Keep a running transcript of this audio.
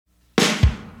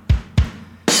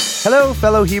Hello,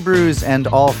 fellow Hebrews and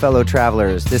all fellow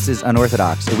travelers. This is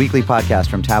Unorthodox, a weekly podcast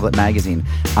from Tablet Magazine.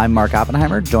 I'm Mark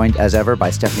Oppenheimer, joined as ever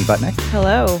by Stephanie Butnick.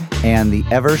 Hello. And the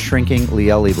ever-shrinking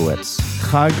Liel Leibowitz.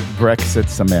 Chag Brexit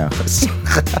Sameach.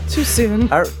 Too soon.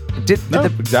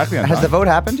 Exactly on Has time. the vote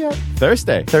happened yet?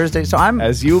 Thursday. So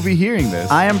As you'll be hearing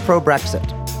this. I am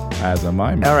pro-Brexit. As am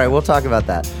I. All right, we'll talk about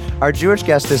that. Our Jewish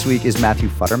guest this week is Matthew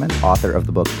Futterman, author of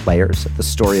the book Players, the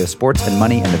story of sports and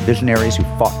money and the visionaries who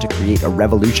fought to create a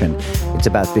revolution. It's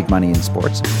about big money in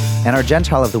sports. And our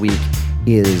Gentile of the week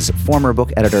is former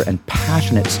book editor and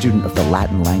passionate student of the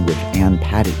Latin language, Ann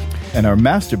Patty. And our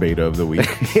masturbator of the week.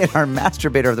 And our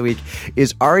masturbator of the week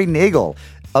is Ari Nagel,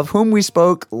 of whom we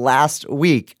spoke last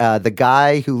week. The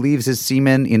guy who leaves his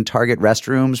semen in Target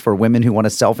restrooms for women who want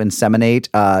to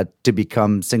self-inseminate to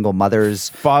become single mothers.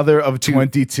 Father of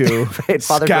 22. Right,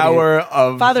 Scour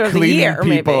of Father of the cleaning year,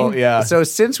 people. maybe. Yeah. So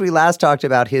since we last talked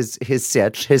about his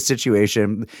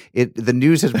situation, the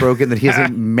news has broken that he is a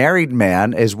married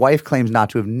man. His wife claims not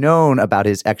to have known about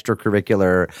his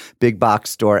extracurricular big box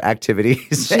store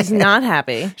activities. She's not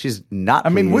happy. She's not. I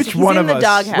mean, pleased. which He's one in of the us?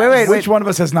 doghouse. Wait. Which one of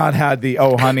us has not had the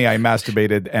honey, I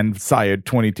masturbated and sired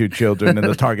 22 children in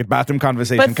the Target bathroom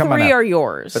conversation? But Come on three now. are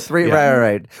yours. Three, Yeah.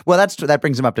 right. Well, that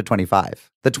brings him up to 25.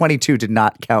 The 22 did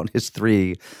not count his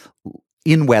 3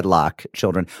 in wedlock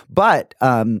children. But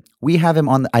we have him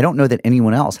on. I don't know that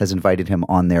anyone else has invited him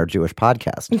on their Jewish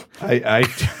podcast.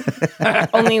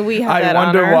 Only we have I that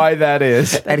wonder honor. why that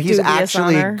is. And he's dubious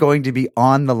actually honor. going to be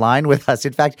on the line with us.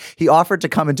 In fact, he offered to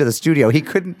come into the studio. He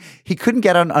couldn't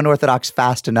get on Unorthodox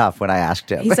fast enough when I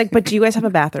asked him. He's like, but do you guys have a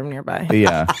bathroom nearby?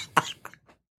 Yeah.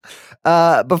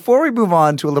 Before we move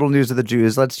on to a little news of the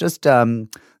Jews, let's just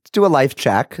let's do a life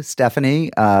check.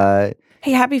 Stephanie,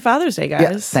 Hey, happy Father's Day, guys.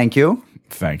 yeah, thank you.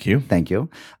 Thank you.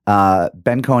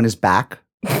 Ben Cohen is back,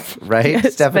 right?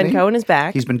 Yes, Stephanie? Ben Cohen is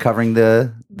back. He's been covering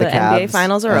the The Cavs. NBA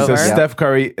finals are So over. Steph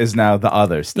Curry is now the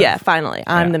other Steph. Yeah, finally.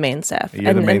 I'm Yeah. the main Steph.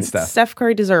 You're the main and Steph. Steph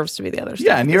Curry deserves to be the other Steph.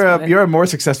 Yeah, and at you're this a point. you're a more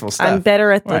successful Steph. I'm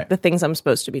better at Right. the things I'm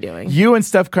supposed to be doing. You and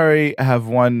Steph Curry have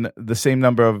won the same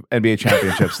number of NBA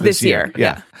champiomships This year.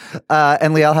 Yeah.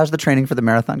 And Liel, how's the training for the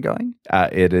marathon going?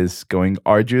 It is going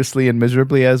arduously and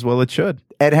miserably as well it should.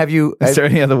 And have you Is there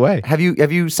any other way? have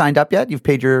you signed up yet? You've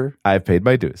paid your. I've paid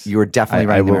my dues. You were definitely I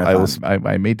running the will. marathon.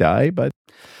 I may die, but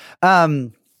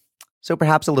So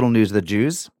perhaps a little news of the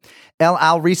Jews. El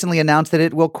Al recently announced that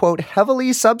it will, quote,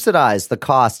 heavily subsidize the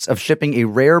costs of shipping a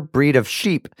rare breed of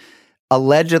sheep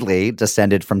allegedly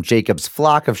descended from Jacob's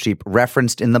flock of sheep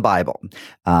referenced in the Bible.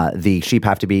 The sheep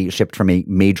have to be shipped from a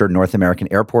major North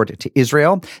American airport to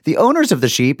Israel. The owners of the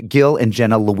sheep, Gil and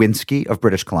Jenna Lewinsky of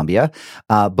British Columbia,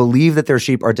 believe that their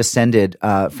sheep are descended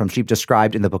from sheep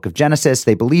described in the book of Genesis.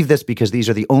 They believe this because these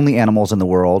are the only animals in the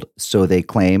world, so they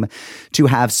claim, to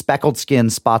have speckled skin,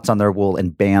 spots on their wool,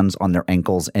 and bands on their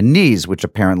ankles and knees, which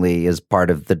apparently is part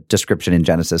of the description in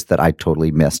Genesis that I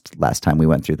totally missed last time we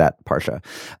went through that parsha.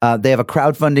 They have a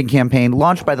crowdfunding campaign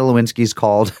launched by the Lewinskys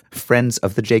called Friends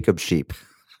of the Jacob Sheep.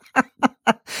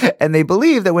 And they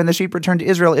believe that when the sheep return to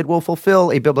Israel, it will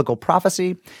fulfill a biblical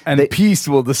prophecy. and peace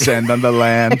will descend on the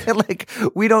land.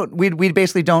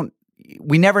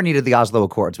 We never needed the Oslo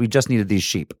Accords. We just needed these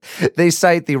sheep. They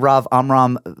cite the Rav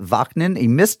Amram Vaknin, a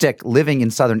mystic living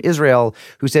in southern Israel,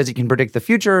 who says he can predict the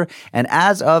future. And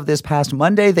as of this past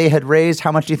Monday, they had raised,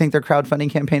 how much do you think their crowdfunding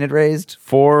campaign had raised?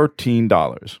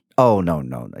 $14. Oh,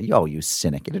 no. Oh, you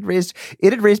cynic. It had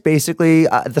raised basically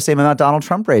the same amount Donald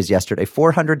Trump raised yesterday,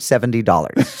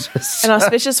 $470. An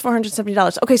auspicious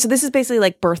 $470. Okay, so this is basically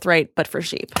like birthright, but for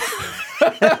sheep.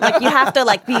 Like you have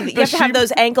to have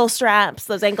those ankle straps,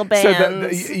 those ankle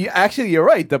bands. So actually, you're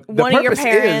right. The One of your purpose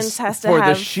parents is has to for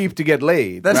have- the sheep to get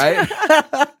laid, right?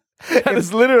 That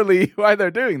is literally why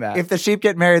they're doing that. If the sheep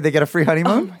get married, they get a free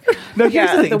honeymoon? No, here's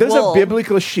Yeah, the thing. the Those wool. are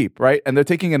biblical sheep, right? And they're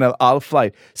taking an al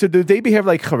flight. So do they behave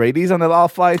like Haredis on an al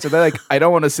flight? So they're like, I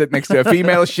don't want to sit next to a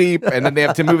female sheep, and then they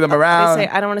have to move them They around. say,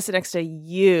 I don't want to sit next to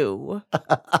you.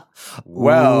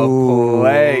 Well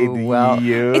played, well.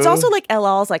 you. It's also like El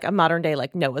Al's like a modern day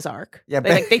like Noah's Ark. Yeah,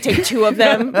 They take 2 of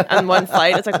them on one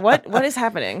flight. It's like, what is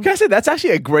happening? Can I say, that's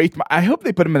actually a great. I hope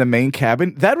they put him in the main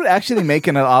cabin. That would actually make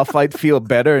an al flight feel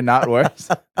better and not worse.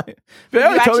 You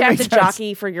actually have to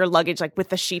jockey for your luggage like with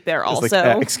the sheep there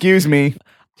also. Excuse me.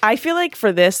 I feel like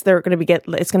for this, they're going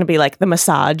to it's going to be like the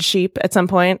massage sheep at some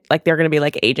point. Like they're going to be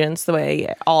like agents the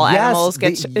way all animals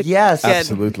get. yes. get-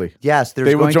 Absolutely. Yes,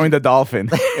 They will join the dolphin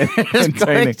in It's going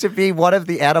training. to be one of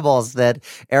the animals that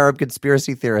Arab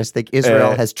conspiracy theorists think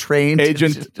Israel has trained.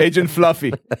 Agent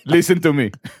Fluffy, listen to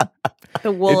me.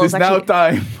 The wool It is now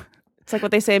time It's like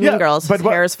what they say in Mean Girls. but His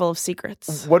hair is full of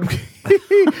secrets. What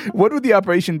what would the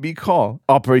operation be called?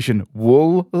 Operation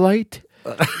Wool Light?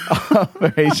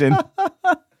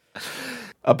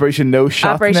 Operation No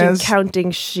Shotness? Operation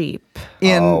Counting Sheep.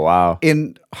 Oh, wow.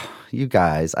 You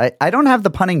guys, I don't have the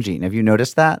punning gene. Have you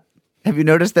noticed that? Have you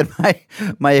noticed that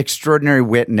my extraordinary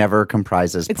wit never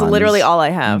comprises It's puns? literally all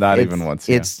I have. Not even once.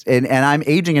 Yeah. It's and I'm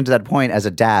aging into that point as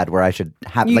a dad where I should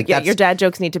have Your dad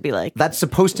jokes need to be like that's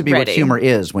supposed to be ready. what humor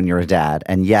is when you're a dad,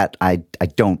 and yet I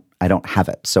don't have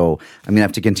it. So I'm gonna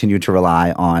have to continue to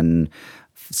rely on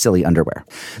silly underwear.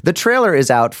 The trailer is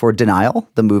out for Denial,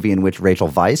 the movie in which Rachel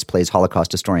Weisz plays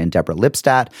Holocaust historian Deborah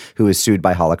Lipstadt, who is sued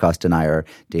by Holocaust denier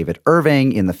David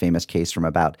Irving in the famous case from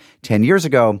about 10 years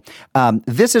ago.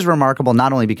 This is remarkable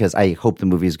not only because I hope the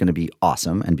movie is going to be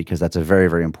awesome and because that's a very,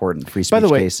 very important free speech By the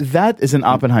way, case. that is an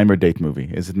Oppenheimer date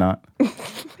movie, is it not?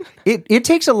 It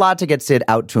takes a lot to get Sid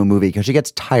out to a movie because she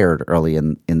gets tired early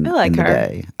in like the her.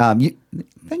 day.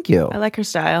 Thank you. I like her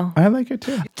style. I like it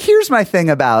too. Here's my thing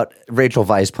about Rachel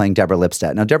Weisz playing Deborah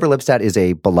Lipstadt. Now, Deborah Lipstadt is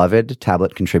a beloved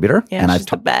tablet contributor. Yeah, she's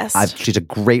the best. She's a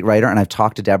great writer, and I've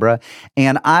talked to Deborah.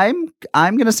 And I'm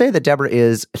going to say that Deborah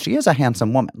is a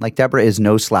handsome woman. Like, Deborah is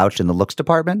no slouch in the looks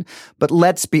department. But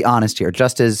let's be honest here.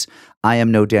 Just as I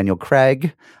am no Daniel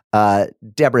Craig,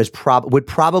 Deborah would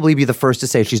probably be the first to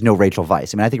say she's no Rachel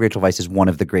Weisz. I mean, I think Rachel Weisz is one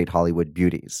of the great Hollywood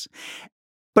beauties.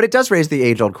 But it does raise the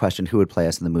age-old question, who would play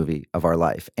us in the movie of our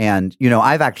life? And,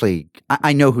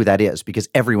 I know who that is because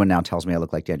everyone now tells me I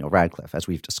look like Daniel Radcliffe, as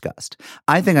we've discussed.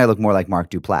 I think I look more like Mark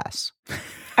Duplass.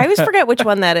 I always forget which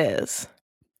one that is.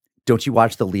 Don't you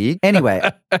watch The League? Anyway,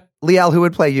 Liel, who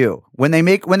would play you? When they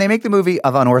make the movie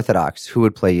of Unorthodox, who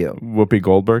would play you? Whoopi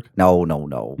Goldberg?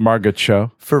 No. Margaret Cho?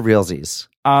 For realsies.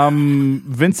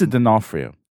 Vincent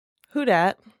D'Onofrio. Who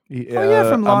dat? Oh, yeah,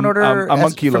 from Law & Order, a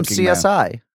monkey-looking from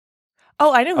CSI. man.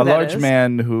 Oh, I know who A that large is.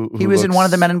 man who He was in looks- one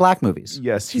of the Men in Black movies.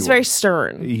 Yes, He's very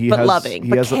stern, but loving,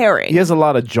 but caring. He has a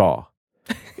lot of jaw.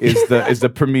 Is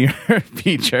the premier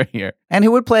feature here? And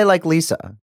who would play like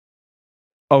Lisa?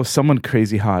 Oh, someone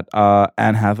crazy hot.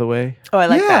 Anne Hathaway. Oh, I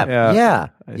like that.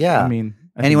 Yeah. I mean,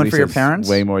 I Anyone think for your Lisa's parents?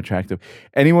 Way more attractive.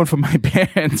 Anyone from my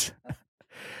parents?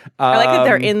 I like that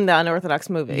they're in the Unorthodox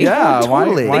movie. Yeah,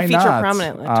 Totally. Why They feature not?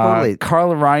 prominently. Totally.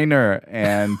 Carl Reiner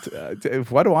and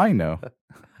what do I know?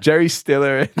 Jerry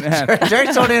Stiller. Jerry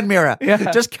Stiller and Mira.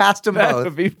 Yeah. Just cast them That both.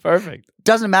 would be perfect.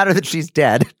 Doesn't matter that she's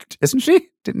dead, isn't she?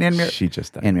 Didn't Anne Mira? She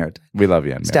just died. Anne Mira. We love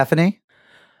you, Anne Mira. Stephanie?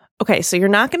 Okay, so you're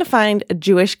not going to find a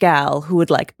Jewish gal who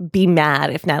would like be mad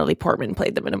if Natalie Portman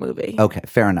played them in a movie, Okay,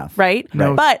 fair enough. right?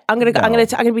 No. But I'm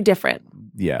gonna be different.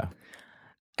 Yeah.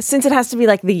 Since it has to be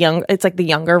like the younger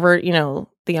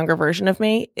version of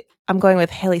me. I'm going with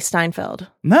Haley Steinfeld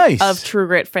Nice. of True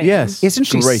Grit fame. Yes. Isn't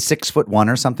she Great.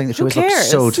 6'1" or something? That she Who always looks cares?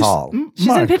 so Just- tall. She's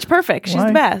Mark, in Pitch Perfect. She's why?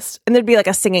 the best. And there'd be like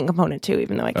a singing component too,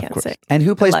 even though I can't course. sing. And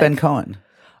who plays Like- Ben Cohen?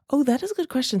 Oh, that is a good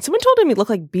question. Someone told him he looked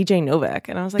like BJ Novak,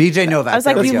 and I was like, BJ Novak. I was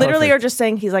like, There we you go. literally Perfect. are just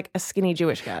saying he's like a skinny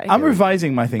Jewish guy. I'm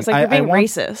revising my thing. It's like you're being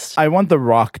racist. I want The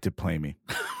Rock to play me.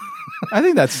 I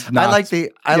think that's not. I like the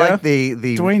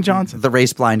Dwayne Johnson. the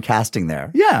race blind casting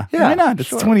there. Yeah. Why not? It's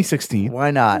sure. 2016.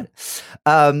 Why not?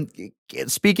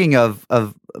 Speaking of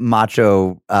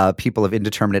macho people of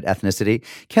indeterminate ethnicity,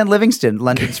 Ken Livingston,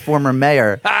 London's former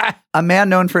mayor, a man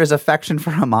known for his affection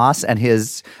for Hamas and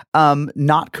his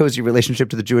not cozy relationship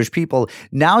to the Jewish people,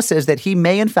 now says that he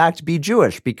may in fact be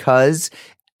Jewish because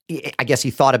I guess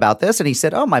he thought about this and he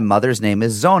said, "Oh, my mother's name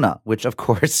is Zona," which of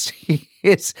course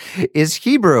is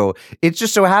Hebrew. It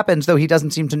just so happens, though he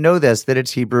doesn't seem to know this, that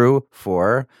it's Hebrew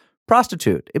for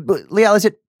prostitute. Liel, is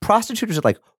it prostitute or is it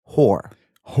like whore?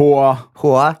 Whore.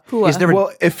 Whore. Is there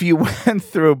Well, if you went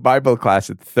through Bible class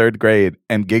at 3rd grade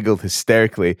and giggled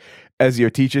hysterically, as your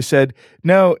teacher said,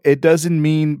 no, it doesn't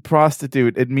mean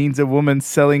prostitute. It means a woman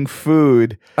selling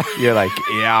food. You're like,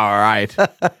 yeah, all right.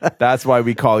 That's why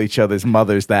we call each other's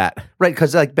mothers that. right?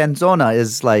 Because like Benzona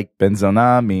is like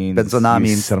Benzona means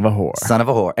you son of a whore. son of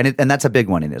a whore, and that's a big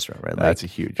one in Israel, right? Like, That's a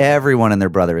huge one. Everyone and their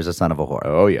brother is a son of a whore.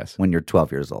 Oh, yes. When you're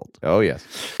 12 years old. Oh, yes.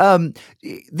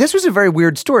 This was a very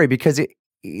weird story because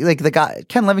the guy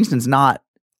Ken Livingston's not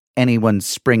anyone's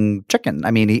spring chicken.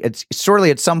 I mean, it's surely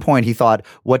at some point he thought,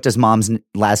 what does mom's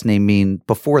last name mean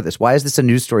before this? Why is this a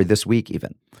news story this week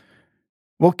even?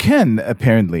 Well, Ken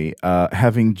apparently,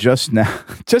 having just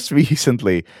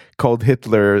recently called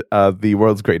Hitler the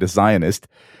world's greatest Zionist,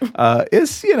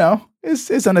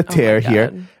 is on a tear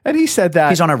here, God. and he said that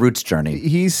He's on a roots journey.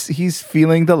 He's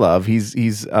feeling the love. He's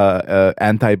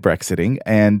anti-Brexiting,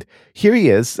 and here he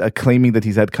is claiming that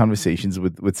he's had conversations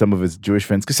with some of his Jewish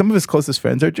friends because some of his closest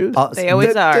friends are Jews. They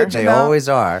always are. They always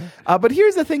are. But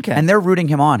here's the thing, Ken. And they're rooting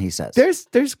him on, he says.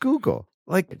 There's Google.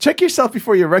 Like, check yourself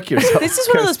before you wreck yourself. This is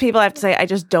one of those people I have to say I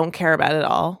just don't care about at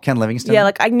all. Ken Livingstone? Yeah,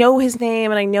 like I know his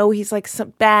name and I know he's like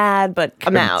bad, but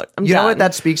I'm out. I'm You done. know what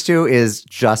that speaks to is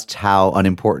just how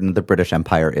unimportant the British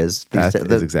Empire is. That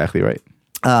is exactly right.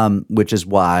 Which is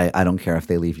why I don't care if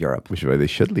they leave Europe. Which is why they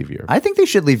should leave Europe. I think they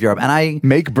should leave Europe. And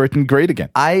Make Britain great again.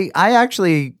 I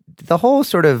actually, the whole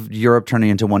sort of Europe turning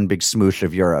into one big smoosh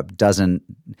of Europe doesn't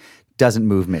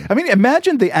move me. I mean,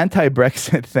 imagine the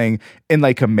anti-Brexit thing in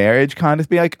like a marriage contest.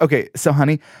 Be like, okay, so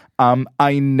honey,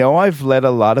 I know I've let a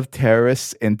lot of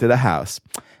terrorists into the house.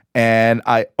 And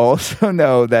I also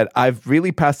know that I've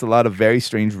really passed a lot of very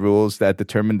strange rules that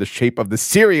determine the shape of the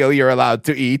cereal you're allowed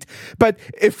to eat. But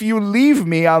if you leave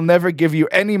me, I'll never give you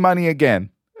any money again.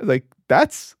 Like,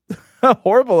 that's a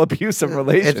horrible abusive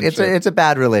relationship. It's a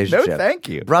bad relationship. No, thank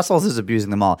you. Brussels is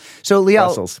abusing them all. So,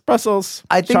 Liel, Brussels,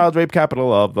 I think- child rape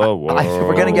capital of the world.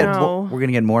 we're gonna get No. we're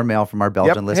gonna get more mail from our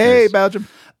Belgian listeners. Hey, Belgium.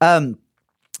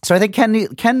 So I think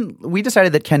we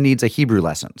decided that Ken needs a Hebrew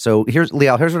lesson. So here's what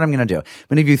I'm going to do. I'm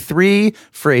going to give you 3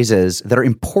 phrases that are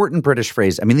important British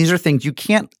phrases. I mean, these are things you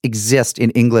can't exist in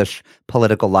English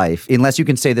political life unless you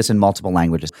can say this in multiple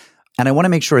languages. And I want to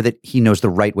make sure that he knows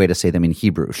the right way to say them in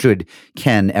Hebrew. Should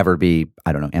Ken ever be,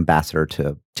 I don't know, ambassador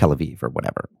to Tel Aviv or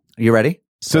whatever. Are you ready?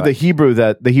 So the Hebrew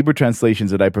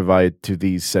translations that I provide to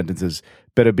these sentences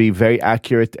better be very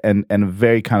accurate and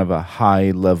very kind of a high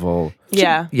level.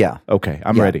 Yeah. Yeah. Okay,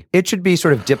 I'm Yeah. ready. It should be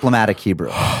sort of diplomatic Hebrew.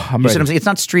 I'm You see what ready. I'm saying? It's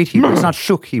not street Hebrew. It's not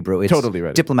shuk Hebrew. It's Totally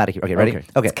ready. Diplomatic Hebrew. Okay, ready? Okay.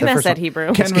 The first Knesset one.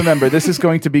 Hebrew. Ken, remember, this is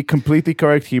going to be completely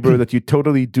correct Hebrew that you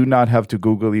totally do not have to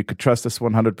Google. You could trust us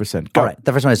 100%. Go. All right.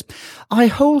 The first one is, I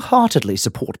wholeheartedly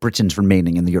support Britain's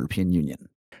remaining in the European Union.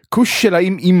 Kush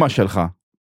shelaim imma shelcha.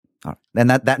 All right. And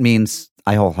that means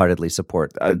I wholeheartedly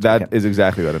support. That is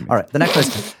exactly what I mean. All right. The next one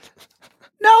is,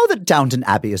 now that Downton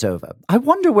Abbey is over, I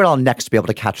wonder where I'll next be able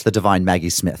to catch the divine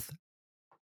Maggie Smith.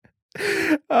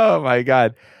 Oh my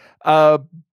God.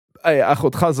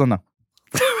 Achotcha zona.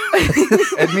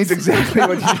 It means exactly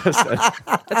what you just said.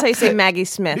 That's how you say Maggie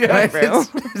Smith. Yeah, in Hebrew.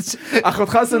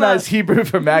 Achotcha zona is Hebrew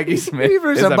for Maggie Smith.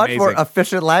 Hebrew is It's a much more amazing.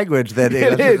 efficient language than It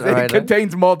English. is. All right. It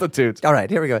contains multitudes. All right,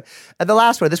 here we go. And the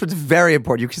last one, this one's very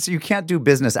important. You can't do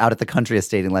business out at the country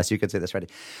estate unless you can say this. Ready?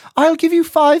 I'll give you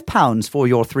 £5 for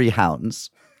your 3 hounds.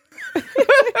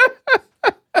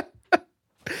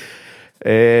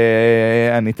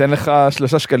 אני אתן לך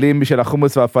 3 שקלים בשביל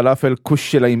החומוס והפלאפל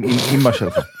כוש שלה עם אמא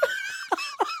שלך.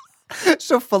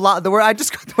 So I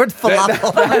just got the word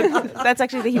falafel. That's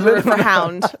actually the Hebrew for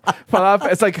hound.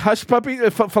 Falafel, it's like hush puppy.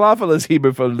 Falafel is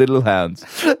Hebrew for little hounds.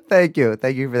 Thank you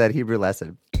for that Hebrew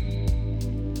lesson.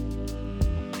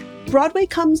 Broadway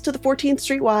comes to the 14th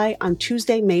Street Y on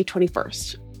Tuesday, May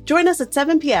 21st. Join us at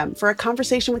 7 p.m. for a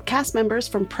conversation with cast members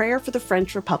from Prayer for the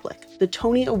French Republic, the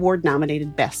Tony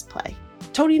Award-nominated Best Play.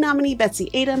 Tony nominee Betsy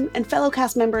Adam and fellow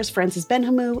cast members Francis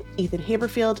Benhamou, Ethan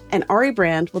Haberfield, and Ari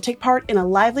Brand will take part in a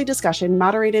lively discussion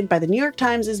moderated by the New York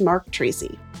Times' Mark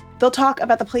Tracy. They'll talk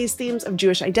about the play's themes of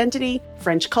Jewish identity,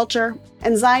 French culture,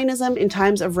 and Zionism in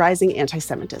times of rising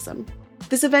anti-Semitism.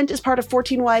 This event is part of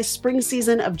 14Y's spring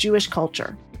season of Jewish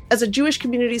culture. As a Jewish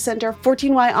community center,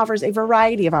 14Y offers a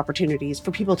variety of opportunities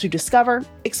for people to discover,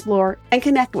 explore, and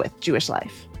connect with Jewish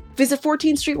life. Visit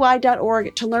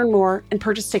 14streety.org to learn more and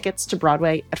purchase tickets to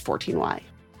Broadway at 14Y.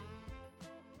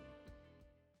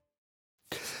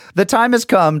 The time has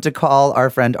come to call our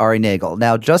friend Ari Nagel.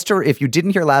 Now, if you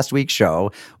didn't hear last week's show,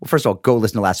 well, first of all, go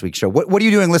listen to last week's show. What are you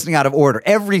doing listening out of order?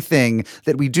 Everything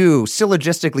that we do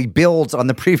syllogistically builds on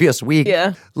the previous week.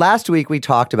 Yeah. Last week, we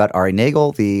talked about Ari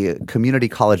Nagel, the community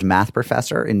college math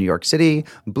professor in New York City,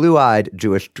 blue-eyed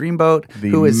Jewish dreamboat.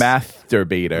 The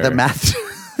masturbator. The math.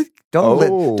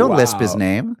 Don't lisp his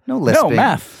name. No lisping. No,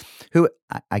 math. Who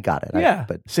I got it. Yeah.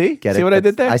 But See get what it. I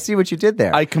did there? I see what you did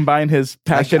there. I combine his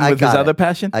passion I with his got other it.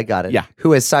 passion. I got it. Yeah.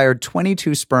 Who has sired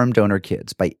 22 sperm donor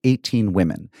kids by 18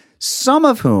 women, some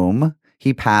of whom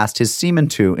he passed his semen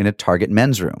to in a Target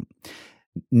men's room.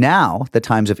 Now, the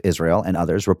Times of Israel and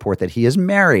others report that he is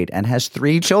married and has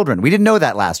 3 children. We didn't know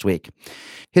that last week.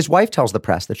 His wife tells the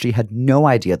press that she had no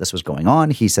idea this was going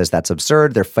on. He says that's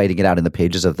absurd. They're fighting it out in the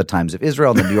pages of the Times of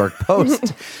Israel and the New York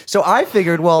Post. So I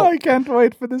figured, well, I can't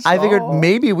wait for this. I figured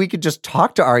maybe we could just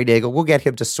talk to Ari Nagel. We'll get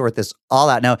him to sort this all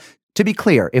out. Now, to be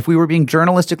clear, if we were being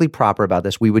journalistically proper about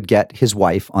this, we would get his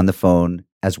wife on the phone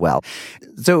as well.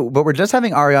 So, but we're just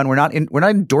having Ari on. We're not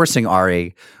endorsing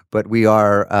Ari, but we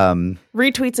are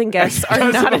Retweets and guests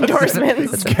are not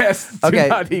endorsements. Guests do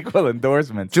not equal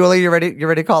endorsements. Julie, you ready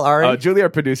to call Ari? Oh, Julie, our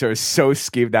producer, is so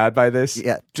skeeved out by this.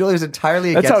 Yeah, Julie was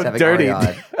entirely That's against how having dirty.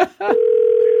 Ari on.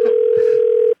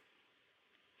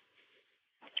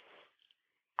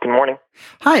 Good morning.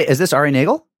 Hi, is this Ari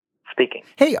Nagel? Speaking.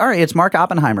 Hey, Ari, it's Mark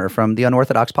Oppenheimer from the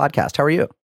Unorthodox Podcast. How are you?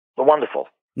 Wonderful.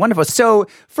 Wonderful. So,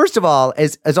 first of all,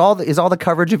 is all the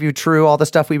coverage of you true? All the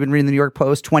stuff we've been reading in the New York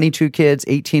Post, 22 kids,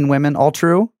 18 women, all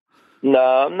true?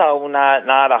 No, not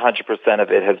 100%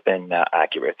 of it has been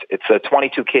accurate. It's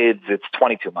 22 kids. It's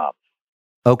 22 moms.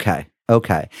 Okay.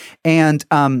 And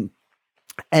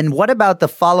what about the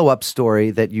follow-up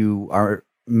story that you are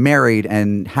married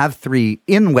and have 3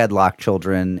 in wedlock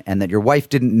children and that your wife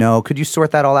didn't know? Could you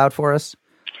sort that all out for us?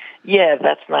 Yeah,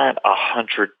 that's not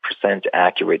 100%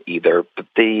 accurate either. But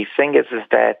the thing is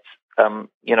that,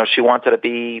 she wanted to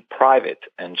be private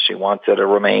and she wanted to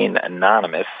remain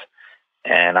anonymous.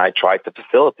 And I tried to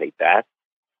facilitate that.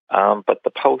 But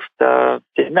the Post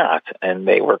did not. And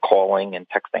they were calling and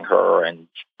texting her and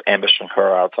ambushing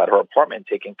her outside her apartment,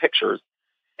 taking pictures.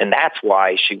 And that's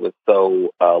why she was so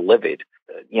livid.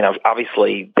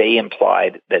 Obviously they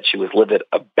implied that she was livid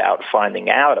about finding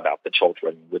out about the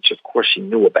children, which of course she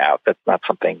knew about. That's not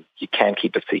something you can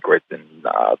keep a secret. And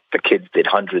the kids did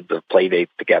hundreds of play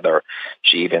dates together.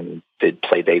 She even did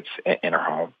play dates in her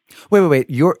home. Wait.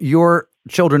 Your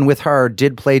children with her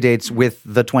did play dates with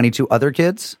the 22 other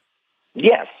kids?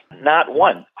 Yes, not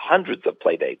one. Hundreds of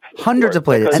play dates. Hundreds of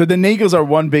play dates. So the Nagels are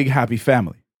one big happy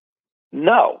family.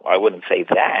 No, I wouldn't say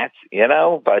that,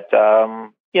 but,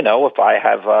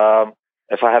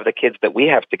 if I have the kids that we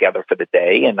have together for the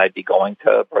day and I'd be going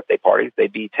to birthday parties,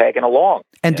 they'd be tagging along.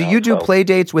 And do you do play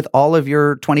dates with all of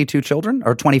your 22 children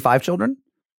or 25 children?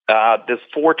 There's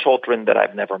 4 children that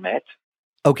I've never met.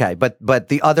 Okay, but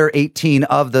the other 18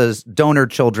 of those donor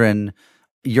children,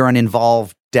 you're an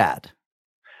involved dad.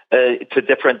 To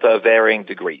different varying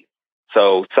degrees.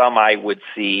 So some I would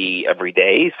see every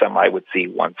day, some I would see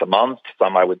once a month,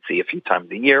 some I would see a few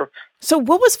times a year. So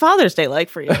what was Father's Day like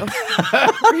for you? You're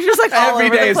just like all every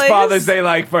over day the is place? Father's Day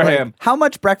like for him. How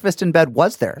much breakfast in bed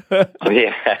was there?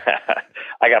 Yeah,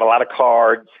 I got a lot of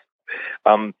cards.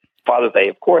 Father's Day,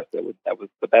 of course, that was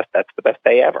the best. That's the best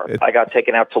day ever. I got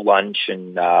taken out to lunch,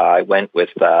 and I went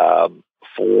with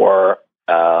 4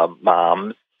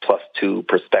 moms plus 2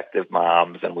 prospective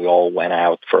moms, and we all went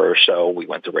out for a show. We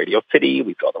went to Radio City.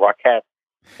 We saw the Rockettes.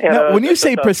 Now, when you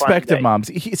say prospective moms,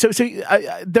 so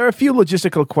there are a few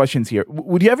logistical questions here.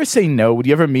 Would you ever say no? Would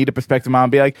you ever meet a prospective mom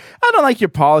and be like, I don't like your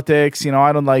politics,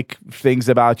 I don't like things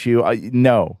about you?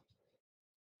 No.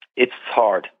 It's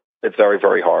hard. It's very,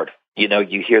 very hard.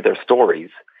 You hear their stories,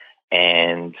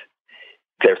 and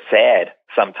they're sad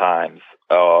sometimes.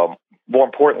 More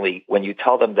importantly, when you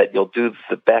tell them that you'll do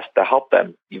the best to help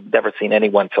them, you've never seen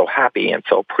anyone so happy and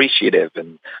so appreciative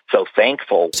and so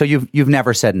thankful. So you've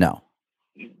never said no?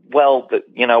 Well,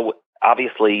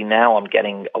 obviously now I'm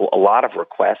getting a lot of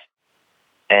requests,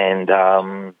 and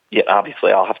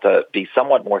obviously I'll have to be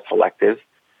somewhat more selective.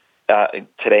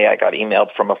 Today I got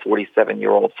emailed from a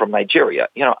 47-year-old from Nigeria.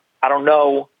 I don't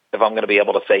know if I'm going to be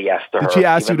able to say yes to her. Did she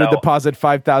ask you to deposit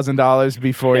 $5,000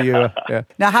 before you? Yeah.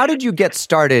 Now, how did you get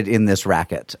started in this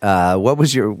racket? What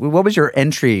was your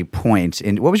entry point?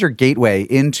 What was your gateway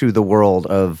into the world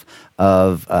of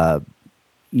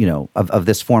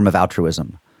this form of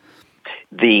altruism?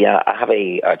 I have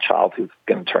a child who's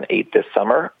going to turn 8 this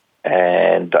summer,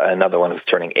 and another one who's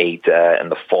turning 8 in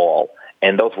the fall.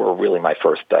 And those were really my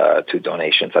first 2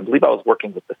 donations. I believe I was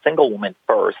working with the single woman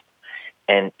first,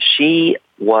 and she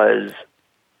was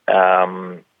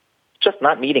just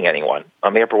not meeting anyone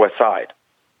on the Upper West Side.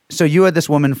 So you had this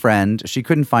woman friend. She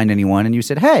couldn't find anyone, and you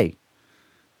said, hey,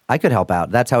 I could help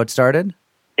out. That's how it started?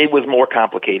 It was more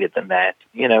complicated than that.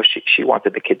 She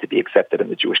wanted the kid to be accepted in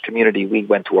the Jewish community. We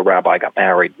went to a rabbi, got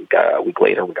married. A week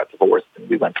later, we got divorced, and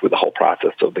we went through the whole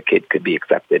process so the kid could be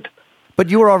accepted. But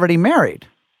you were already married.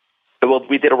 Well,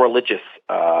 we did a religious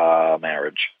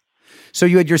marriage. So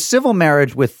you had your civil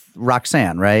marriage with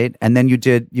Roxanne, right? And then you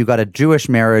got a Jewish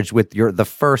marriage with the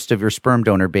first of your sperm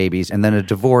donor babies, and then a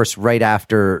divorce right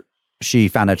after she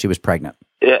found out she was pregnant.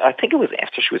 I think it was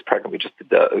after she was pregnant. We just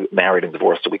married and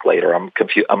divorced a week later. I'm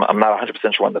confused. I'm not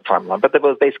 100% sure on the timeline, but there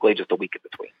was basically just a week in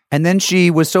between. And then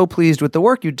she was so pleased with the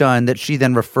work you'd done that she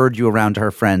then referred you around to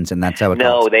her friends, and that's how it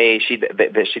No, she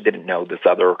didn't know this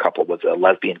other couple was a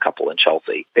lesbian couple in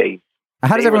Chelsea.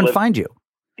 How does everyone find you?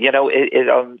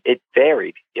 It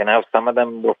varied. Some of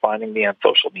them were finding me on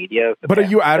social media. But are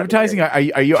you advertising? Are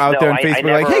you out there on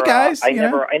Facebook like, hey guys? I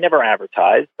never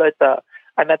advertised, but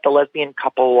I met the lesbian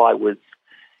couple. I was,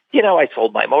 I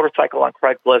sold my motorcycle on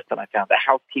Craigslist, and I found a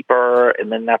housekeeper,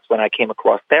 and then that's when I came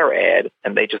across their ad,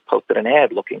 and they just posted an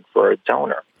ad looking for a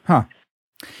donor. Huh.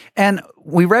 And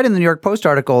we read in the New York Post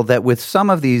article that with some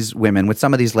of these women, with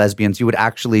some of these lesbians, you would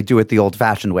actually do it the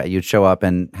old-fashioned way. You'd show up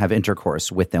and have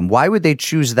intercourse with them. Why would they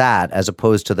choose that as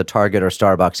opposed to the Target or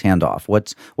Starbucks handoff?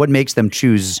 What makes them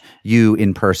choose you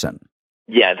in person?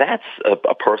 Yeah, that's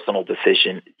a personal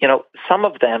decision. Some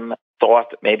of them thought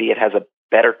maybe it has a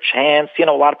better chance. A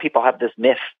lot of people have this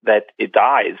myth that it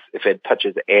dies if it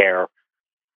touches air,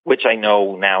 which I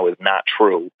know now is not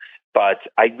true. But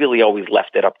I really always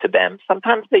left it up to them.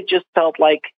 Sometimes they just felt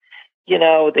like,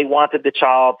 they wanted the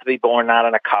child to be born not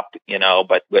in a cup,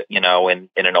 but in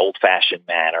an old-fashioned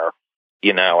manner,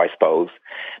 I suppose.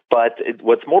 But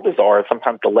what's more bizarre is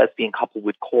sometimes the lesbian couple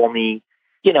would call me,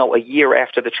 a year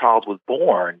after the child was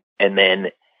born and then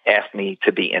ask me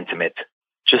to be intimate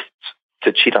just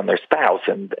to cheat on their spouse.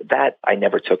 And that I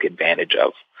never took advantage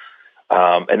of.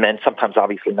 And then sometimes,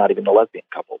 obviously, not even the lesbian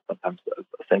couple. Sometimes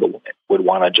a single woman would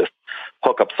want to just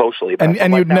hook up socially.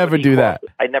 And you'd never do that.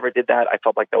 I never did that. I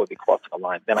felt like that would be crossing a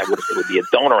line. Then I wouldn't really be a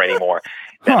donor anymore.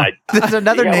 There's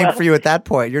another name for you at that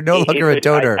point. You're no longer a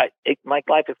donor. My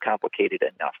life is complicated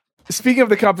enough. Speaking of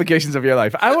the complications of your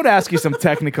life, I want to ask you some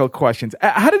technical questions.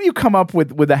 How did you come up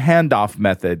with a handoff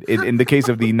method in the case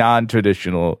of the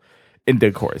non-traditional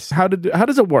intercourse? How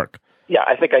does it work? Yeah,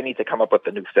 I think I need to come up with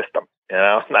a new system.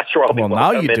 I'm not sure I'll be able to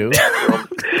now you do.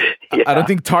 Yeah. I don't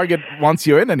think Target wants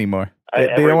you in anymore. They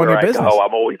don't want your business.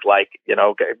 I'm always like,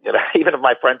 even at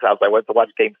my friend's house, I went to watch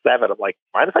Game 7. I'm like,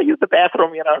 mind if I use the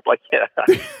bathroom? It's like,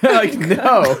 like,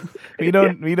 no, we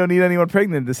don't need anyone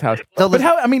pregnant in this house. But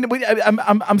how? I mean,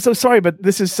 I'm so sorry, but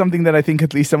this is something that I think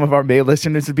at least some of our male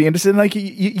listeners would be interested in. Like,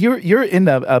 you're in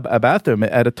a bathroom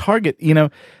at a Target,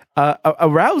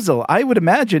 arousal, I would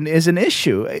imagine, is an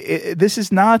issue. This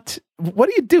is not. What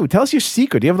do you do? Tell us your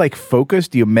secret. Do you have focus?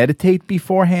 Do you meditate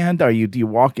beforehand? Do you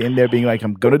walk in there being like,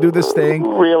 I'm going to do this thing?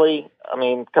 Really? I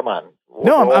mean, come on.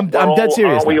 No, I'm dead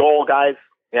serious. Aren't we all guys?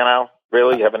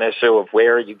 Really have an issue of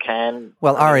where you can.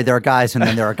 Well, Ari, there are guys and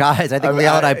then there are guys. I think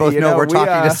Liel and I both know we're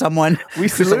talking to someone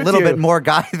who's a little bit more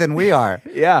guy than we are.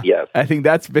 Yeah. Yes. I think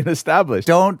that's been established.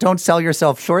 Don't sell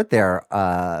yourself short there.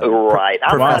 Right.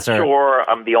 I'm Professor. not sure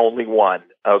I'm the only one.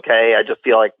 Okay. I just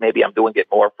feel like maybe I'm doing it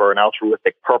more for an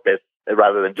altruistic purpose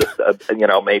rather than just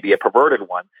maybe a perverted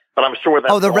one. But I'm sure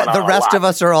that's the rest of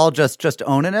us are all just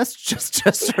onanists, just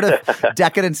sort of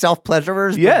decadent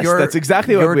self-pleasurers. Yes, that's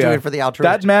exactly what you're we doing are. for the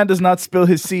altruistic. That man does not spill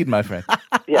his seed, my friend.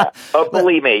 Yeah,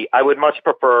 believe me, I would much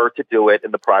prefer to do it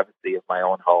in the privacy of my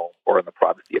own home or in the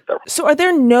privacy of their home. So, are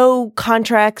there no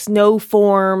contracts, no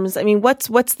forms? I mean, what's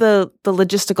the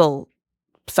logistical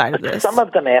side of this? Some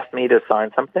of them asked me to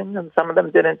sign something, and some of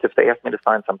them didn't. If they asked me to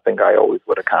sign something, I always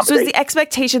would accommodate. So, is the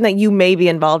expectation that you may be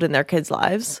involved in their kids'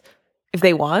 lives? If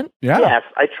they want? Yeah. Yes,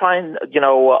 I try and,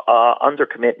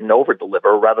 undercommit and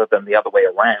overdeliver rather than the other way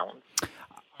around.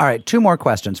 All right, two more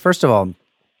questions. First of all,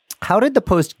 how did the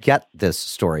Post get this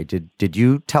story? Did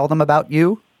you tell them about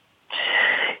you?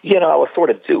 I was sort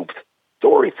of duped.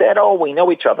 Story said, we know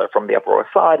each other from the Upper West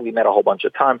Side. We met a whole bunch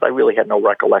of times. I really had no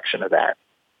recollection of that.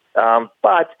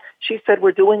 But she said,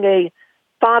 we're doing a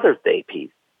Father's Day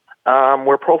piece.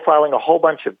 We're profiling a whole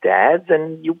bunch of dads,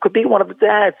 and you could be one of the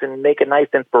dads and make a nice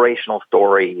inspirational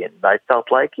story. And I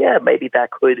felt like, maybe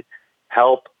that could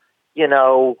help,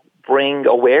 bring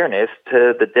awareness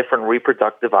to the different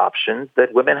reproductive options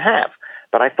that women have.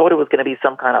 But I thought it was going to be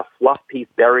some kind of fluff piece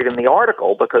buried in the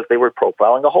article because they were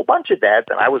profiling a whole bunch of dads,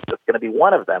 and I was just going to be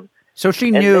one of them. So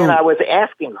she knew. And then I was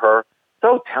asking her,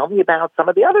 so tell me about some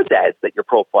of the other dads that you're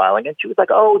profiling. And she was like,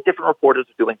 different reporters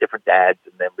are doing different dads,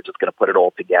 and then we're just going to put it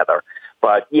all together.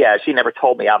 But, she never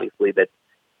told me, obviously, that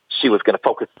she was going to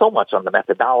focus so much on the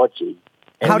methodology.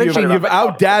 How did you? You've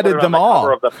outdadded them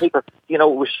all. Of the paper. It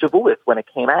was Shavuos when it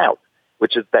came out,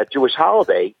 which is that Jewish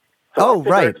holiday. So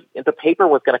right. The paper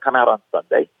was going to come out on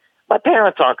Sunday. My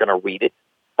parents aren't going to read it.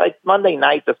 Like Monday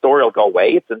night, the story will go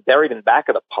away. It's buried in the back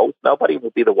of the Post. Nobody will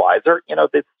be the wiser.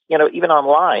 Even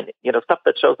online, stuff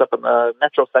that shows up in the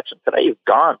Metro section today is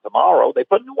gone tomorrow. They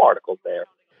put new articles there.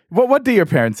 What do your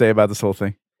parents say about this whole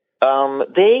thing?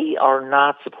 They are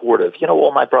not supportive.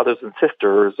 All my brothers and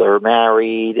sisters are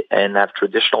married and have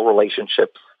traditional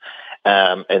relationships,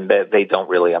 and they don't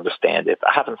really understand it.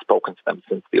 I haven't spoken to them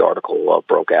since the article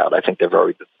broke out. I think they're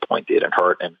very disappointed and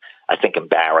hurt, and I think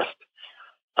embarrassed.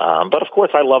 But of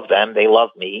course, I love them. They love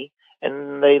me,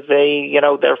 and they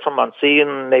they're from Muncie,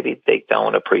 and maybe they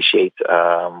don't appreciate.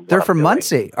 They're from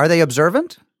Muncie. Are they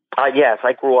observant? Yes,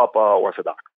 I grew up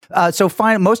Orthodox.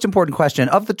 Most important question.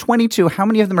 Of the 22, how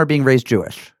many of them are being raised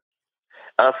Jewish?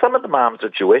 Some of the moms are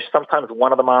Jewish. Sometimes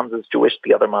one of the moms is Jewish,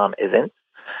 the other mom isn't.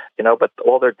 But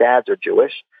all their dads are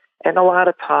Jewish. And a lot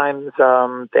of times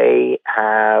they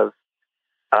have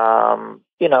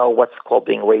what's called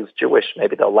being raised Jewish.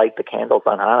 Maybe they'll light the candles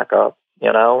on Hanukkah,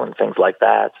 and things like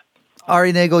that.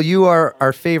 Ari Nagel, you are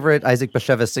our favorite Isaac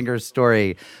Bashevis Singer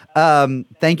story.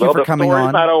 Thank you for coming on. The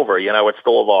story's not over. It's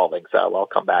still evolving, so I'll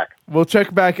come back. We'll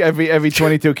check back every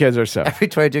 22 kids or so. Every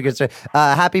 22 kids.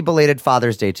 Happy belated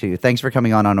Father's Day to you. Thanks for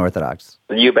coming on Unorthodox.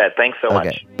 You bet. Thanks so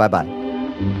much. Bye-bye.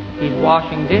 He's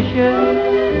washing dishes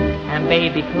and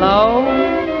baby clothes.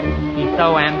 He's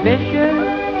so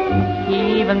ambitious,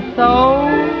 he even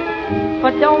sews.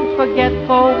 But don't forget,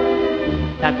 folks,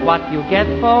 that's what you get,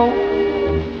 folks,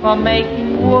 for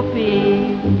making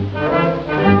whoopee.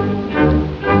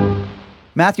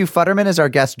 Matthew Futterman is our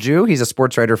guest Jew. He's a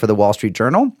sports writer for the Wall Street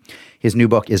Journal. His new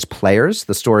book is Players,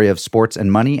 the story of sports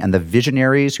and money and the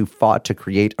visionaries who fought to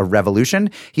create a revolution.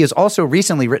 He has also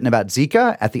recently written about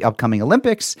Zika at the upcoming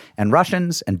Olympics and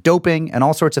Russians and doping and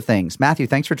all sorts of things. Matthew,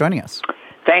 thanks for joining us.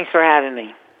 Thanks for having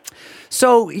me.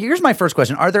 So here's my first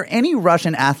question. Are there any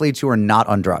Russian athletes who are not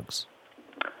on drugs?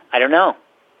 I don't know.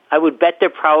 I would bet there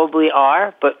probably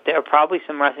are, but there are probably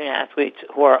some Russian athletes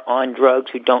who are on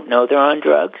drugs who don't know they're on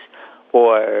drugs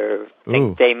or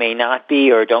think they may not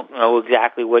be or don't know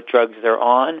exactly what drugs they're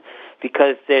on,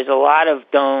 because there's a lot of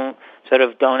don't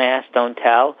ask, don't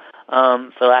tell.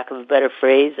 For lack of a better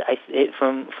phrase,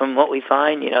 from what we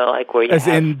find, like where you As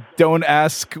in, don't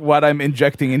ask what I'm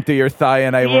injecting into your thigh,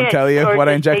 and I won't tell you what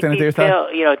I injected into your thigh.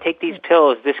 Take these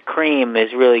pills. This cream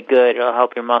is really good. It'll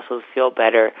help your muscles feel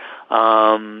better.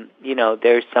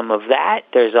 There's some of that.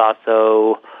 There is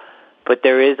also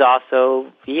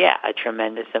a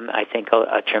tremendous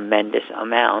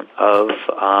amount of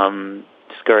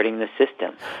skirting the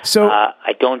system. So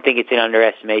I don't think it's an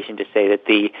underestimation to say that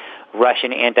the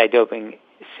Russian anti-doping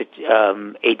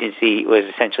agency was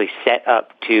essentially set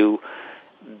up to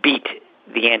beat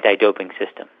the anti-doping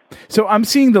system. So I'm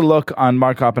seeing the look on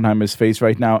Mark Oppenheimer's face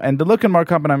right now, and the look on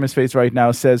Mark Oppenheimer's face right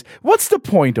now says, what's the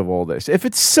point of all this? If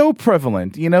it's so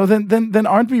prevalent, then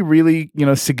aren't we really,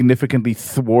 significantly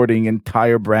thwarting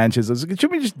entire branches?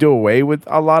 Should we just do away with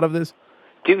a lot of this?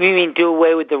 Do you mean do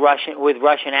away with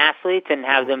Russian athletes and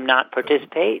have them not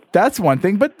participate? That's one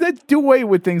thing, but do away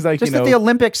with things like just that the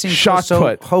Olympics seems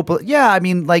so hopeless. Yeah, I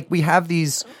mean, like we have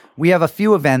a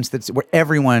few events where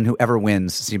everyone who ever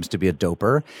wins seems to be a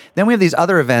doper. Then we have these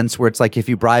other events where it's like if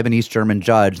you bribe an East German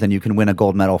judge, then you can win a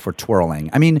gold medal for twirling.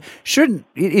 I mean,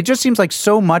 it just seems like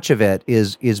so much of it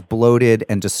is bloated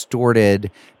and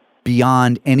distorted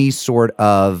beyond any sort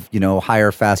of,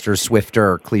 higher, faster,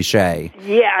 swifter cliche.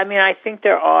 Yeah, I mean, I think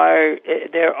there are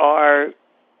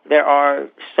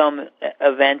some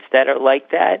events that are like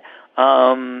that.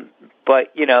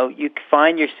 But, you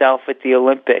find yourself at the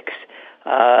Olympics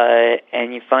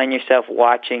and you find yourself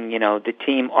watching, the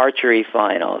team archery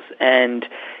finals. And,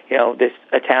 this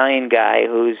Italian guy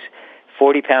who's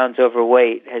 40 pounds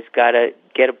overweight has got to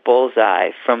get a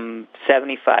bullseye from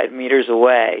 75 meters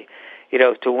away,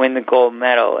 to win the gold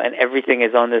medal, and everything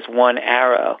is on this one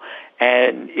arrow.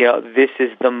 And, this is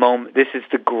the moment, this is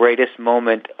the greatest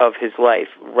moment of his life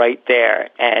right there.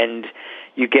 And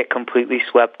you get completely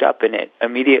swept up in it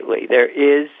immediately. There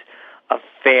is a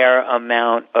fair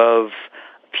amount of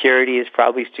purity is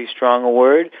probably too strong a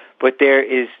word, but there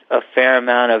is a fair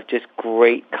amount of just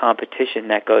great competition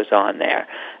that goes on there.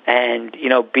 And,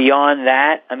 beyond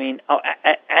that, I mean,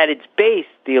 at its base,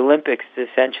 the Olympics is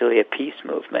essentially a peace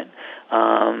movement.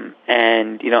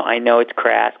 And, I know it's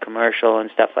crass, commercial and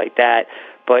stuff like that,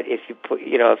 but if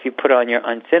you put on your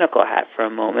uncynical hat for a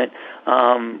moment,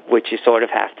 which you sort of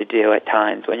have to do at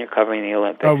times when you're covering the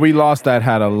Olympics. Oh, we lost that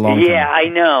hat a long time. Yeah, I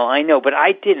know, but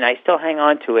I didn't. I still hang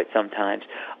on to it sometimes.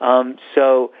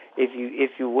 So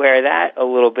if you wear that a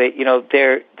little bit,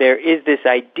 there is this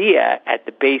idea at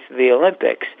the base of the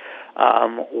Olympics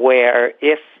where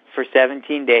if for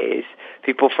 17 days,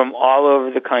 people from all over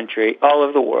the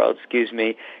world,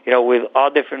 with all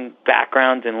different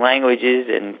backgrounds and languages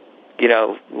and,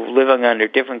 living under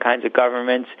different kinds of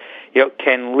governments,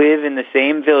 can live in the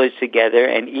same village together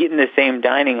and eat in the same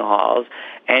dining halls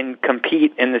and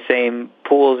compete in the same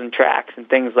pools and tracks and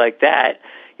things like that,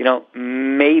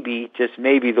 maybe, just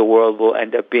maybe the world will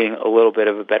end up being a little bit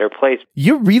of a better place.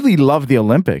 You really love the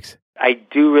Olympics. I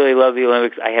do really love the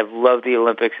Olympics. I have loved the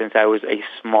Olympics since I was a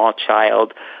small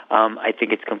child. I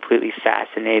think it's completely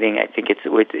fascinating. I think it's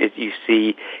you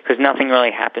see, because nothing really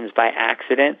happens by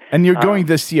accident. And you're going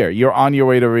this year. You're on your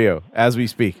way to Rio as we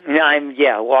speak. No, I'm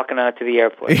walking out to the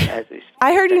airport as we speak.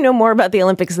 I heard you know more about the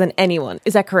Olympics than anyone.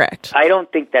 Is that correct? I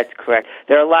don't think that's correct.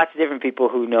 There are lots of different people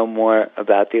who know more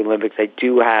about the Olympics. I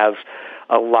do have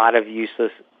a lot of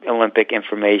useless Olympic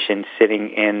information sitting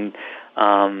in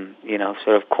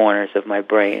sort of corners of my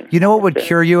brain. You know what would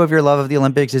cure you of your love of the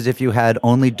Olympics is if you had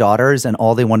only daughters and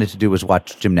all they wanted to do was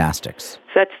watch gymnastics.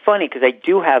 So that's funny because I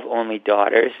do have only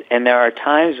daughters, and there are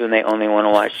times when they only want to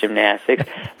watch gymnastics.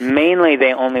 Mainly,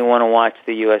 they only want to watch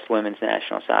the U.S. women's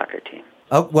national soccer team.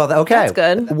 Oh, well, okay. That's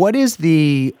good. What is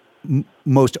the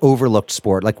most overlooked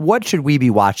sport? Like, what should we be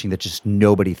watching that just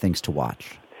nobody thinks to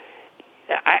watch?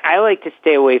 I like to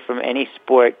stay away from any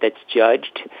sport that's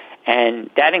judged, and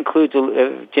that includes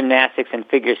gymnastics and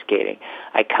figure skating.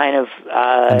 I kind of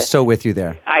I'm so with you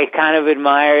there. I kind of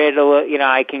admire it a little.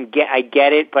 I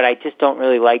get it, but I just don't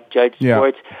really like judged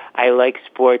sports. I like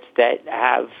sports that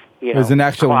have there's an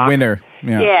actual clocks. winner.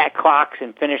 Yeah, clocks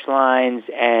and finish lines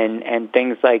and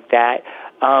things like that.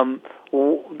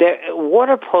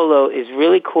 Water polo is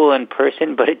really cool in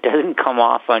person, but it doesn't come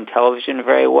off on television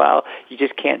very well. You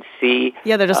just can't see.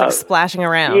 Yeah, they're just like splashing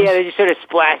around. Yeah, they're just sort of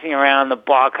splashing around. The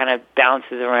ball kind of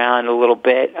bounces around a little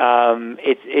bit. That's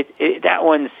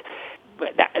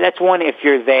one if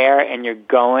you're there and you're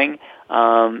going.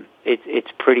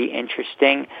 It's pretty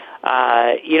interesting.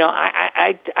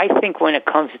 I think when it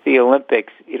comes to the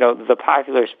Olympics, the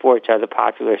popular sports are the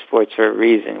popular sports for a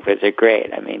reason because they're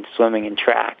great. I mean, swimming and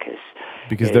track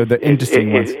because they're the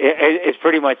interesting ones. It's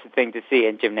pretty much the thing to see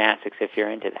in gymnastics if you're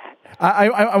into that.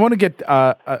 I want to get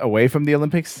away from the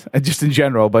Olympics, just in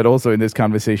general, but also in this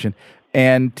conversation,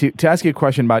 and to ask you a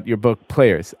question about your book,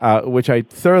 Players, which I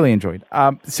thoroughly enjoyed.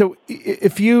 So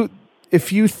if you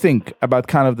think about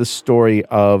kind of the story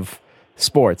of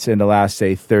sports in the last,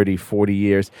 say, 30, 40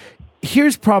 years,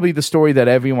 here's probably the story that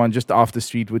everyone just off the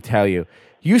street would tell you.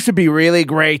 Used to be really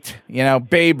great.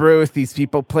 Babe Ruth, these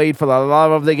people played for the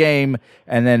love of the game,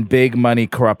 and then big money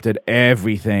corrupted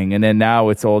everything. And then now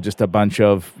it's all just a bunch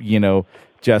of,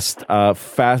 just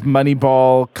fast money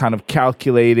ball, kind of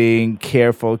calculating,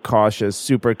 careful, cautious,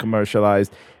 super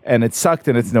commercialized, and it sucked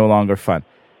and it's no longer fun.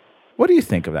 What do you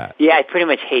think of that? Yeah, I pretty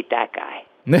much hate that guy.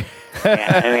 Yeah,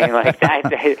 I mean, like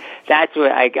that's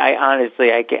what I honestly,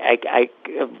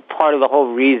 part of the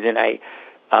whole reason I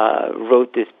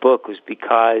wrote this book was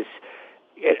because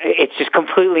it's just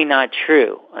completely not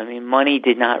true. I mean, money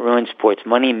did not ruin sports.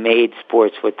 Money made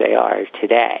sports what they are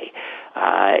today.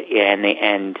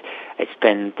 And I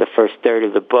spend the first third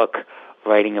of the book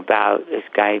writing about this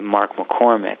guy, Mark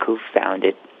McCormick, who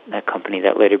founded a company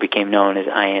that later became known as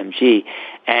IMG.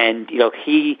 And,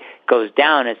 he goes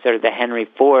down as sort of the Henry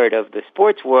Ford of the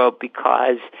sports world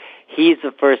because he's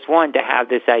the first one to have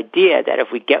this idea that if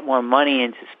we get more money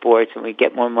into sports and we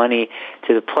get more money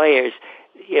to the players,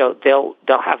 they'll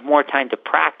have more time to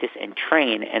practice and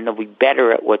train, and they'll be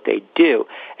better at what they do.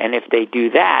 And if they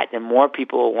do that, then more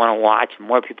people will want to watch,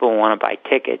 more people will want to buy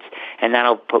tickets, and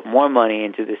that'll put more money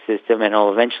into the system, and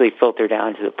it'll eventually filter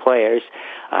down to the players.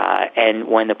 And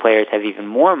when the players have even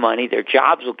more money, their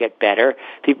jobs will get better.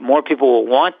 More people will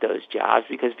want those jobs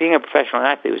because being a professional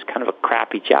athlete was kind of a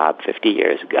crappy job 50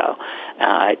 years ago.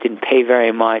 It didn't pay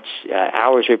very much.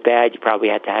 Hours were bad. You probably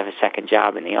had to have a second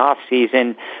job in the off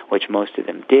season, which most of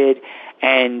them did.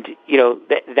 And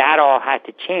that all had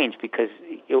to change because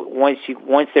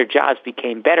once their jobs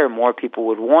became better, more people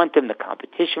would want them. The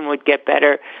competition would get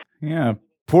better. Yeah.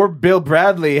 Poor Bill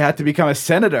Bradley had to become a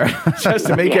senator just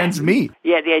to make ends meet.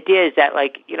 Yeah, the idea is that,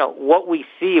 what we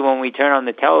see when we turn on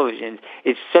the televisions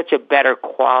is such a better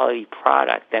quality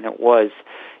product than it was,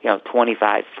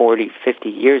 25, 40, 50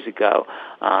 years ago,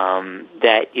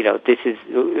 that, this is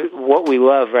what we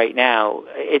love right now.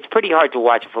 It's pretty hard to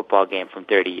watch a football game from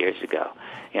 30 years ago.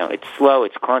 It's slow,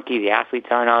 it's clunky, the athletes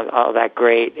aren't all that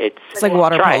great. It's like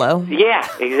water polo. Yeah,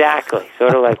 exactly.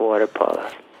 Sort of like water polo.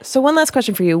 So one last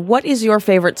question for you. What is your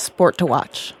favorite sport to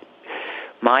watch?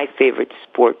 My favorite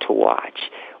sport to watch?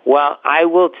 Well, I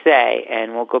will say,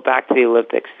 and we'll go back to the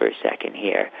Olympics for a second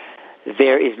here,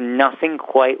 there is nothing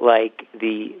quite like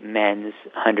the men's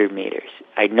 100 meters.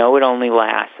 I know it only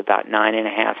lasts about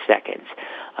 9.5 seconds,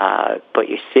 but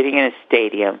you're sitting in a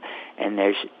stadium and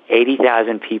there's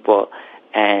 80,000 people,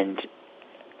 and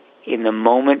in the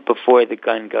moment before the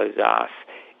gun goes off,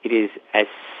 it is as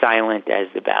silent as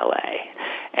the ballet.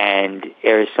 And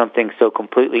there is something so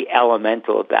completely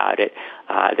elemental about it.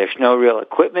 There's no real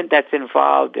equipment that's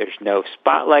involved. There's no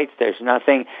spotlights. There's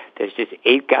nothing. There's just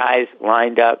 8 guys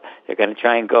lined up. They're going to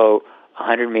try and go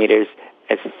 100 meters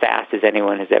as fast as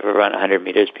anyone has ever run 100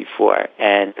 meters before.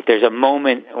 And if there's a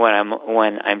moment when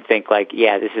I'm think like,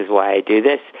 yeah, this is why I do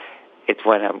this, it's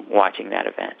when I'm watching that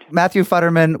event. Matthew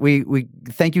Futterman, we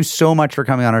thank you so much for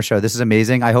coming on our show. This is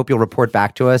amazing. I hope you'll report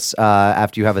back to us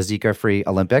after you have a Zika-free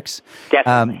Olympics.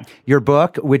 Definitely. Your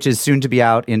book, which is soon to be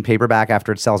out in paperback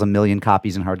after it sells 1 million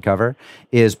copies in hardcover,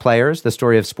 is Players, the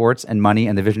story of sports and money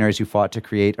and the visionaries who fought to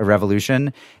create a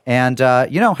revolution. And,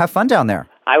 have fun down there.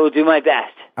 I will do my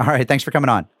best. All right. Thanks for coming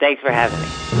on. Thanks for having me.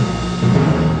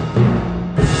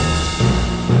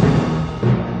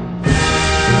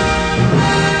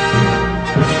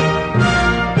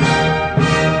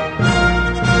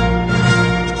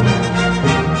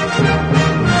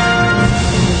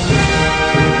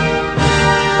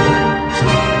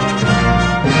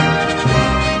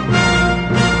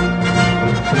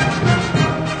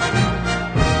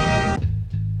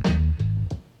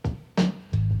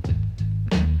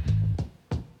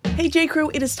 Hey J. Crew,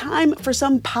 it is time for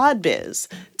some pod biz.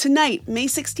 Tonight, May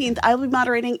 16th, I will be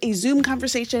moderating a Zoom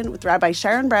conversation with Rabbi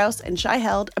Sharon Brous and Shai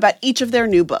Held about each of their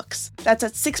new books. That's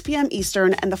at 6 p.m.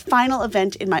 Eastern and the final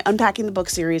event in my Unpacking the Book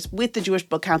series with the Jewish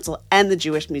Book Council and the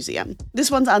Jewish Museum.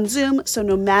 This one's on Zoom, so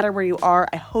no matter where you are,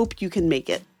 I hope you can make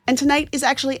it. And tonight is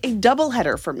actually a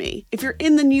doubleheader for me. If you're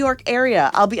in the New York area,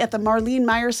 I'll be at the Marlene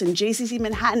Meyerson JCC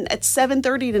Manhattan at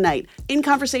 7:30 tonight in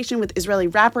conversation with Israeli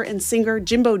rapper and singer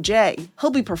Jimbo J.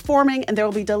 He'll be performing, and there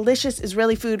will be delicious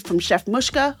Israeli food from Chef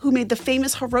Mushka, who made the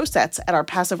famous harosets at our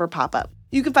Passover pop-up.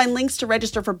 You can find links to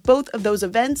register for both of those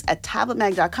events at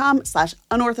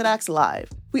tabletmag.com/unorthodoxlive.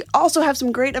 We also have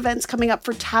some great events coming up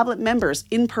for Tablet members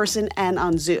in person and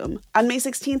on Zoom. On May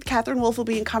 16th, Catherine Wolf will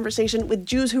be in conversation with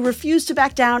Jews who refuse to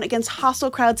back down against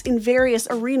hostile crowds in various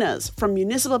arenas, from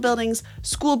municipal buildings,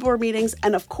 school board meetings,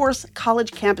 and of course,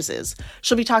 college campuses.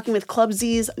 She'll be talking with Club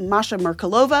Z's Masha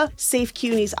Merkalova, Safe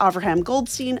CUNY's Avraham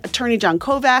Goldstein, attorney John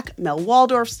Kovac, Mel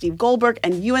Waldorf, Steve Goldberg,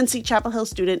 and UNC Chapel Hill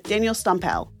student Daniel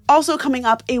Stumpel. Also coming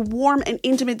up, a warm and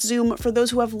intimate Zoom for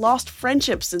those who have lost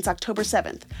friendships since October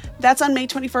 7th. That's on May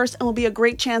 21st and will be a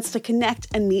great chance to connect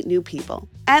and meet new people.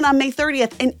 And on May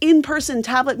 30th, an in-person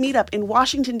Tablet meetup in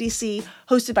Washington, D.C.,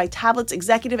 hosted by Tablet's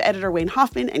executive editor Wayne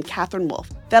Hoffman and Catherine Wolf.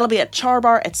 That'll be at Char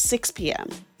Bar at 6 p.m.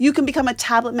 You can become a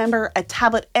Tablet member at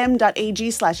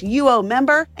tabletm.ag/UO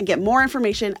member and get more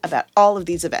information about all of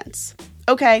these events.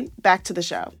 Okay, back to the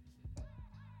show.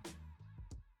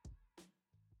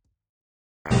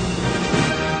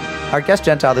 Our guest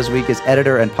Gentile this week is retired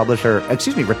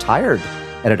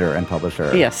editor and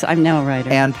publisher. Yes, I'm now a writer.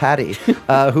 Ann Patty,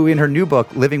 who in her new book,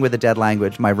 Living with a Dead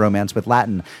Language, My Romance with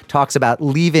Latin, talks about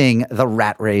leaving the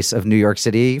rat race of New York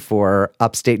City for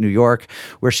upstate New York,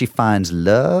 where she finds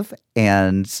love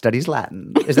and studies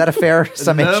Latin. Is that a fair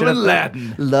summation? Love and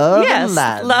Latin. Love yes, and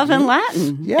Latin. Love and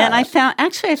Latin. Yeah. And I found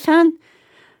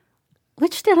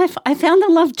which did I found the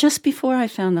love just before I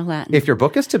found the Latin. If your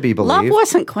book is to be believed. Love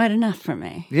wasn't quite enough for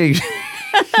me. Yeah.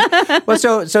 Well,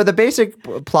 so the basic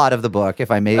plot of the book,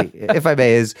 if I may,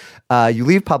 is you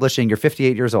leave publishing. You're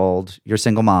 58 years old. You're a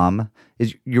single mom.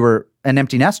 You were an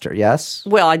empty nester, yes?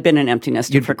 Well, I'd been an empty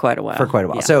nester for quite a while.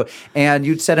 Yeah. So, and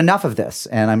you'd said enough of this,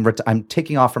 and I'm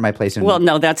taking off from my place. Well,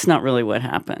 no, that's not really what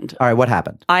happened. All right, what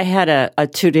happened? I had a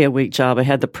 2-day-a-week job. I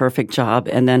had the perfect job,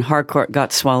 and then Harcourt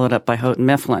got swallowed up by Houghton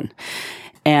Mifflin.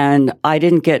 And I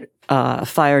didn't get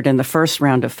fired in the first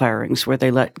round of firings where they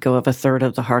let go of a third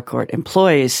of the Harcourt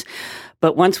employees.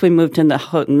 But once we moved in the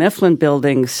Houghton Mifflin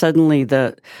building, suddenly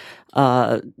the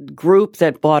group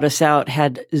that bought us out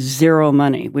had zero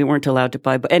money. We weren't allowed to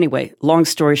buy. But anyway, long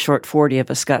story short, 40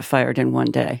 of us got fired in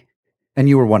one day. And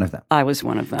you were one of them. I was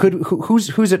one of them.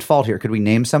 Who's at fault here? Could we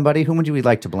name somebody? Who would you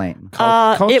like to blame?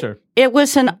 Culture. It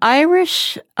was an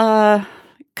Irish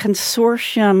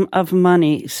consortium of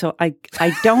money. So I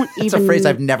don't even... It's a phrase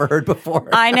I've never heard before.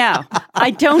 I know.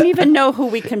 I don't even know who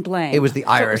we can blame. It was the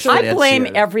Irish. So I blame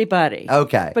everybody.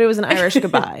 Okay. But it was an Irish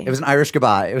goodbye. It was an Irish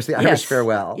goodbye. It was the Irish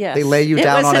farewell. Yes. They lay you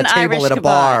down on a table Irish at a goodbye.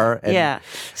 bar. And yeah.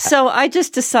 So I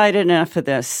just decided enough of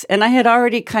this. And I had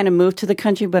already kind of moved to the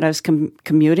country, but I was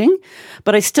commuting.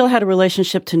 But I still had a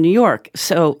relationship to New York.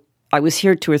 So I was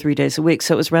here 2 or 3 days a week,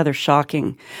 so it was rather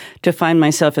shocking to find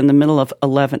myself in the middle of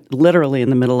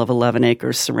 11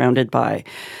 acres surrounded by,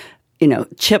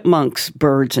 chipmunks,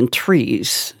 birds, and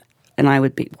trees. And I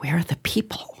would be, where are the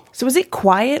people? So was it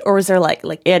quiet, or was there like?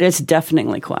 It is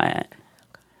definitely quiet.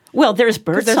 Well, there's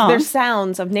bird songs. There's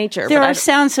sounds of nature. There are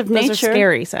sounds of nature. Those are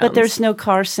scary sounds. But there's no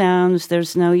car sounds.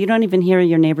 You don't even hear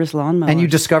your neighbor's lawnmower. And you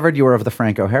discovered you were of the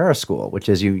Frank O'Hara school, which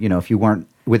is if you weren't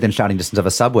within shouting distance of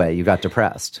a subway, you got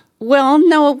depressed. Well,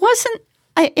 no, it wasn't.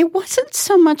 It wasn't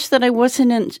so much that I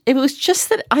wasn't in. It was just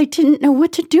that I didn't know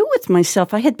what to do with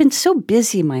myself. I had been so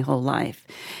busy my whole life,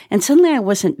 and suddenly I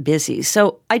wasn't busy.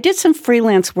 So I did some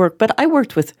freelance work, but I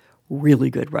worked with really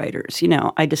good writers. You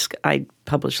know, I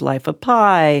published Life of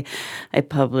Pi. I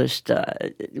published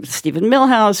Stephen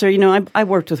Millhauser. You know, I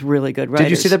worked with really good writers. Did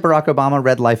you see that Barack Obama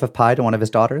read Life of Pi to one of his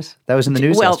daughters? That was in the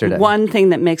news yesterday. Well, one thing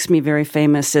that makes me very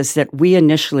famous is that we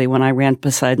initially, when I ran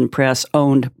Poseidon Press,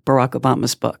 owned Barack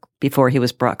Obama's book before he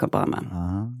was Barack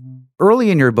Obama.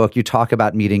 Early in your book, you talk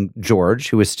about meeting George,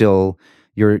 who is still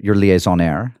your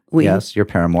liaisonnaire. Oui. Yes, your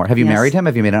paramour. Have you married him?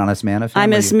 Have you made an honest man of him?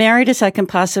 I'm as married as I can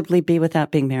possibly be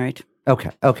without being married.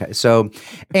 Okay. So,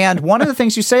 and one of the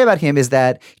things you say about him is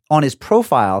that on his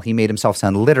profile, he made himself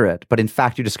sound literate, but in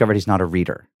fact, you discovered he's not a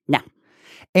reader. No.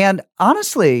 And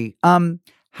honestly,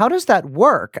 how does that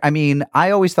work? I mean,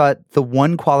 I always thought the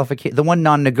one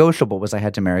non-negotiable was I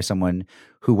had to marry someone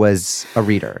who was a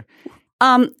reader.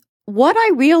 What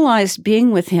I realized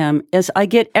being with him is I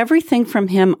get everything from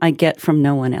him I get from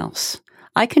no one else.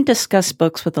 I can discuss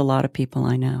books with a lot of people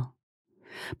I know,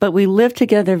 but we live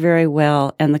together very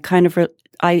well, and the kind of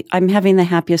I'm having the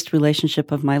happiest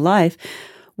relationship of my life.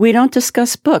 We don't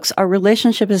discuss books. Our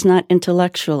relationship is not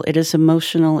intellectual. It is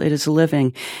emotional. It is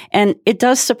living. And it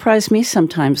does surprise me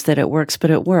sometimes that it works, but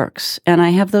it works. And I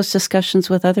have those discussions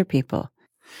with other people.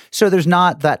 So there's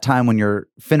not that time when you're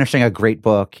finishing a great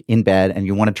book in bed and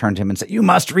you want to turn to him and say, you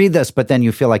must read this, but then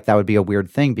you feel like that would be a weird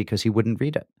thing because he wouldn't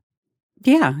read it.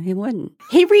 Yeah, he wouldn't.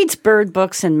 He reads bird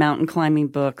books and mountain climbing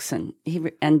books and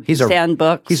sand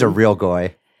books. He's a real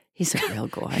guy. He's a real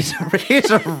guy.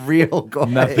 He's a real guy.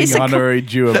 Nothing honorary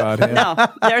Jew about him. No,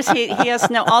 he has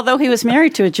no. Although he was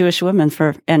married to a Jewish woman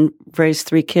and raised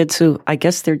 3 kids who I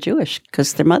guess they're Jewish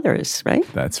because their mother is, right.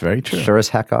 That's very true. Sure as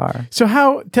heck are. So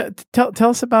how? Tell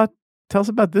us about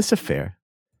this affair,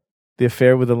 the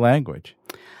affair with the language.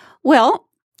 Well,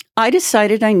 I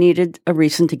decided I needed a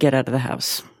reason to get out of the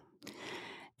house.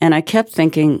 And I kept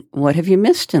thinking, what have you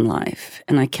missed in life?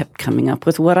 And I kept coming up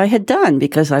with what I had done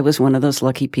because I was one of those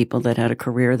lucky people that had a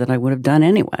career that I would have done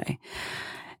anyway.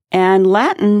 And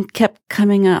Latin kept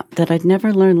coming up, that I'd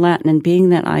never learned Latin. And being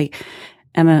that I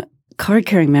am a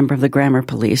card-carrying member of the grammar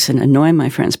police and annoy my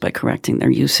friends by correcting their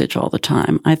usage all the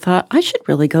time, I thought I should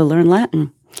really go learn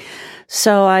Latin.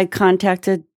 So I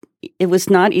contacted. It was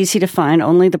not easy to find.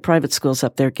 Only the private schools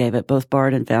up there gave it, both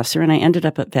Bard and Vassar. And I ended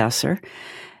up at Vassar.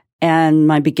 And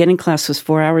my beginning class was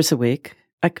 4 hours a week.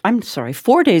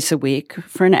 4 days a week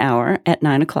for an hour at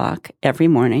 9:00 every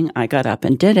morning. I got up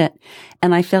and did it.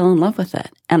 And I fell in love with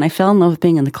it. And I fell in love with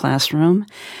being in the classroom.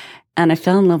 And I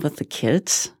fell in love with the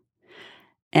kids.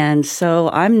 And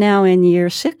so I'm now in year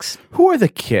 6. Who are the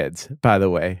kids, by the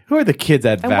way? Who are the kids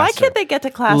at Vassar? And why can't they get to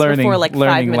class before 5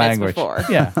 minutes language. before?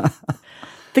 Yeah.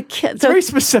 The kids. It's a very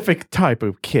specific type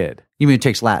of kid. You mean it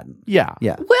takes Latin? Yeah.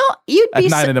 Well, you'd be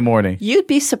at 9 in the morning. You'd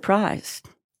be surprised.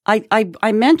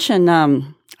 I mentioned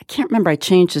I can't remember. I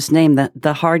changed his name. The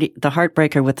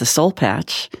heartbreaker with the soul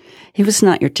patch. He was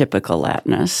not your typical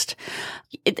Latinist.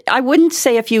 I wouldn't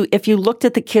say if you looked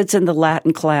at the kids in the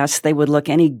Latin class, they would look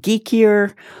any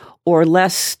geekier or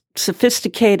less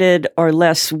sophisticated or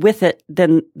less with it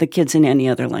than the kids in any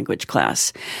other language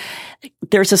class.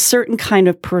 There's a certain kind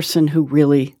of person who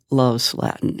really loves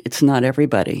Latin. It's not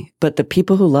everybody, but the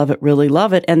people who love it really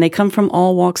love it, and they come from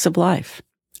all walks of life.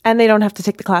 And they don't have to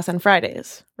take the class on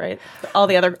Fridays, right? All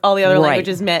the other Right.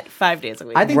 languages met 5 days a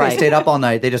week. I think Right. they stayed up all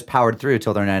night. They just powered through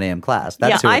till their 9 a.m. class.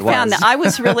 That's who it was. Found that. I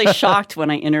was really shocked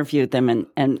when I interviewed them,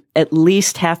 and at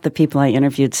least half the people I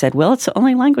interviewed said, well, it's the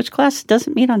only language class that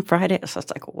doesn't meet on Fridays. So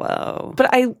it's like, whoa. But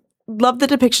I love the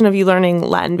depiction of you learning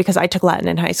Latin because I took Latin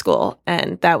in high school,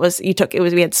 and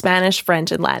we had Spanish,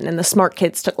 French, and Latin, and the smart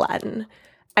kids took Latin.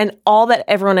 And all that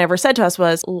everyone ever said to us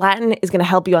was, Latin is going to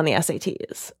help you on the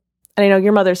SATs. And I know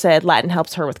your mother said Latin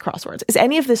helps her with crosswords. Is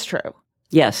any of this true?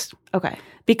 Yes. Okay.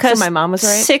 Because so my mom was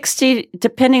right? 60,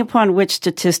 depending upon which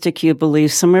statistic you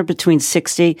believe, somewhere between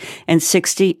 60 and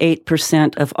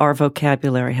 68% of our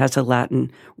vocabulary has a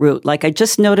Latin root. Like I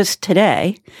just noticed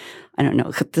today, I don't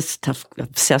know, this stuff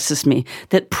obsesses me,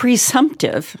 that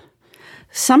presumptive,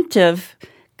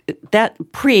 that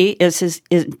pre is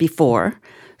before.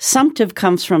 Sumptive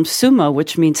comes from sumo,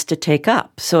 which means to take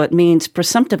up. So it means,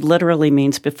 presumptive literally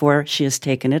means before she has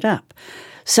taken it up.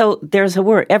 So there's a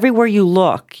word. Everywhere you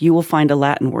look, you will find a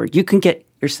Latin word. You can get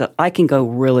yourself, I can go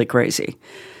really crazy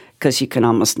because you can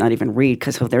almost not even read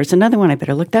because, there's another one. I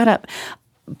better look that up.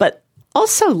 But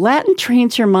also, Latin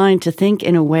trains your mind to think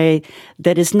in a way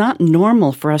that is not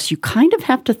normal for us. You kind of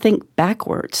have to think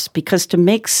backwards because to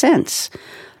make sense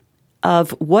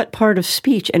of what part of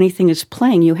speech anything is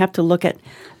playing, you have to look at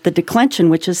the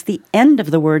declension, which is the end of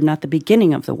the word, not the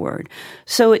beginning of the word.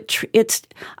 So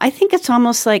I think it's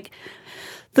almost like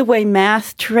the way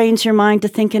math trains your mind to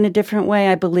think in a different way,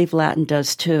 I believe Latin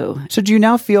does too. So do you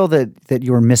now feel that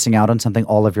you were missing out on something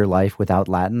all of your life without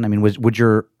Latin? I mean, would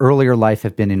your earlier life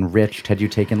have been enriched had you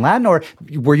taken Latin, or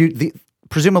were you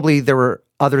presumably there were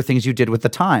other things you did with the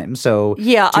time? So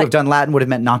to have done Latin would have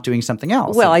meant not doing something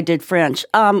else. Well, I did French.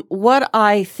 What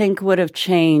I think would have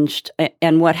changed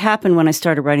and what happened when I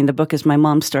started writing the book is my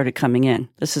mom started coming in.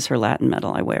 This is her Latin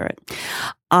medal. I wear it.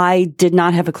 I did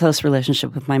not have a close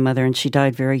relationship with my mother, and she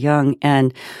died very young.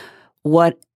 And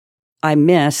what I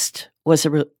missed was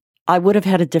I would have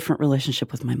had a different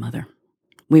relationship with my mother.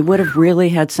 We would have really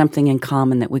had something in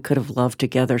common that we could have loved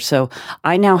together. So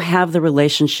I now have the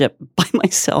relationship by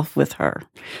myself with her.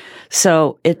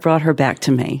 So it brought her back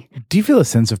to me. Do you feel a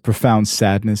sense of profound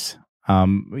sadness?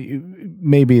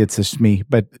 Maybe it's just me,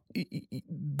 but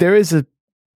there is a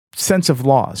sense of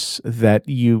loss that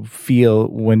you feel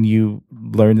when you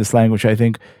learn this language, I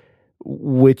think,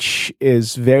 which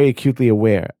is very acutely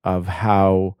aware of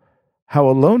how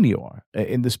alone you are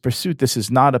in this pursuit. This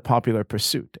is not a popular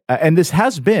pursuit. And this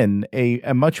has been a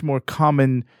much more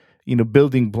common,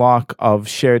 building block of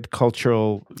shared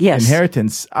cultural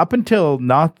inheritance up until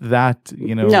not that,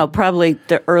 No, probably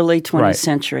the early 20th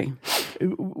century.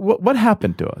 What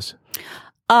happened to us?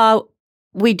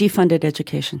 We defunded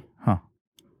education. Huh.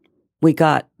 We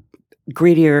got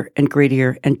greedier and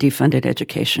greedier and defunded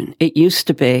education. It used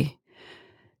to be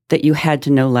that you had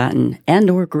to know Latin and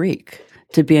or Greek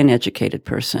to be an educated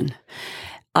person.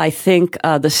 I think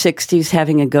the 60s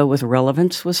having a go with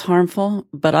relevance was harmful,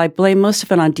 but I blame most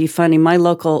of it on defunding. My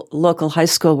local high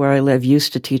school where I live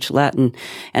used to teach Latin,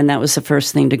 and that was the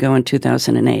first thing to go in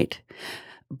 2008.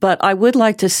 But I would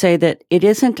like to say that it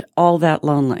isn't all that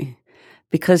lonely,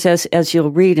 because as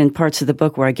you'll read in parts of the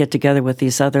book where I get together with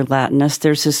these other Latinists,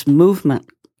 there's this movement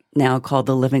now called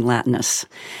the Living Latinists,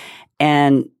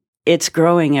 and it's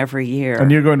growing every year.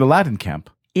 And you're going to Latin camp.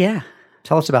 Yeah.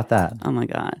 Tell us about that. Oh, my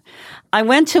God. I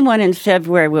went to one in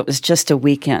February. It was just a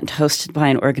weekend hosted by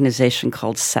an organization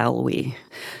called Salwi.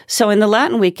 So in the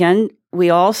Latin weekend,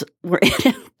 we all were in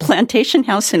a plantation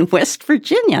house in West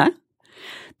Virginia.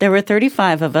 There were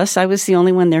 35 of us. I was the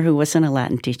only one there who wasn't a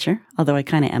Latin teacher, although I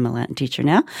kind of am a Latin teacher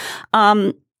now.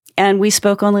 And we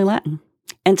spoke only Latin.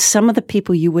 And some of the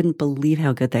people, you wouldn't believe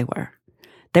how good they were.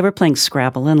 They were playing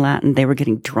Scrabble in Latin. They were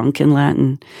getting drunk in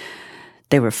Latin.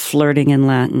 They were flirting in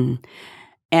Latin.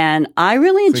 And I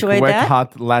really enjoyed wet, that.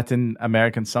 Hot Latin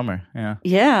American summer. Yeah.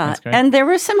 Yeah. And there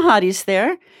were some hotties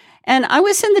there. And I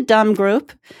was in the dumb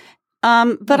group.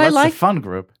 But I liked the fun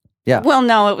group. Yeah. Well,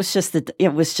 no, it was just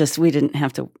we didn't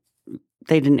have to,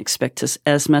 they didn't expect us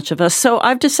as much of us. So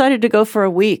I've decided to go for a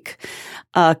week.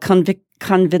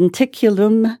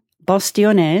 Conventiculum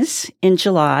Bastiones in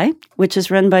July, which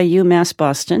is run by UMass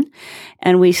Boston.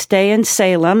 And we stay in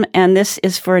Salem, and this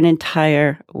is for an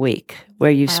entire week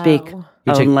where you speak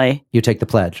only you take the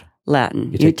pledge.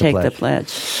 Latin. You take the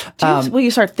pledge. Will you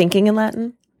start thinking in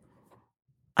Latin?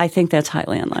 I think that's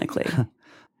highly unlikely.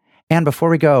 And before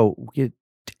we go,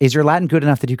 is your Latin good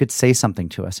enough that you could say something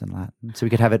to us in Latin so we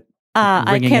could have it ringing in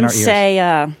our ears? I can say,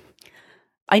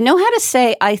 I know how to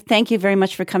say, I thank you very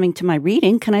much for coming to my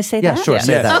reading. Can I say that? Yeah, sure.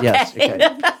 Say that, okay. Yes. Okay.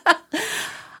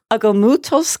 Ago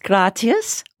muchos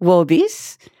gratias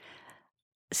vobis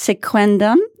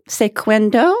sequendo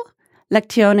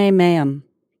lectione meum.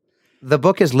 The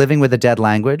book is Living with a Dead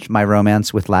Language, My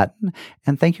Romance with Latin.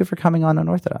 And thank you for coming on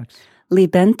Unorthodox.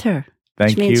 Libenter.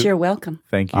 Thank which means you. You're welcome.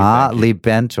 Thank you.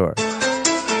 Libentor.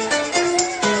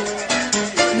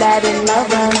 Latin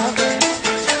lover.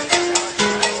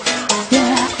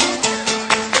 Yeah.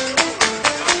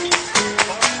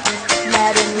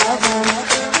 Latin lover.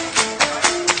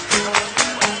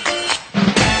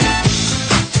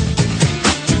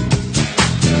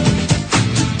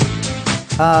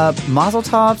 Mazel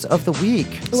tovs of the week.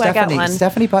 Ooh, I got one.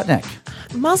 Stephanie Butnick.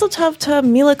 Mazel tov to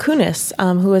Mila Kunis,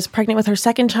 who is pregnant with her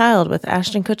second child with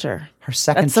Ashton Kutcher. Her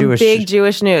second That's some big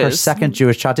Jewish news. Her second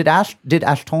Jewish child. Did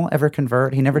Ashton ever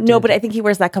convert? He never did. No, but I think he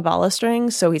wears that Kabbalah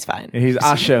string, so he's fine. He's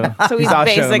Asho. So he's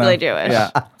basically Jewish.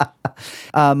 Yeah.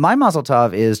 My mazel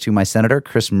tov is to my Senator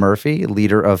Chris Murphy,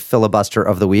 leader of Filibuster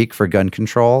of the Week for gun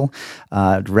control,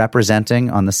 representing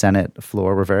on the Senate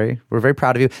floor. We're very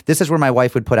proud of you. This is where my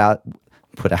wife would put out.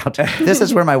 This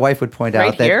is where my wife would point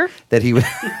out that he would.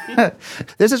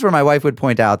 This is where my wife would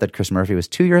point out that Chris Murphy was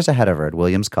 2 years ahead of her at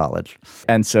Williams College.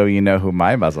 And so you know who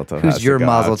my mazel tov has. Who's your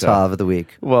mazel tov of the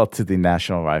week? Well, to the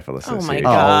National Rifle Association. Oh my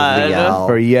God! Liel.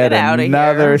 For yet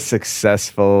another here.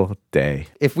 successful day.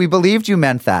 If we believed you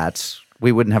meant that,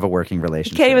 we wouldn't have a working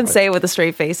relationship. Can't even say it with a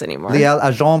straight face anymore. Liel,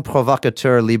 agent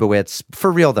provocateur Leibowitz.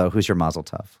 For real though, who's your mazel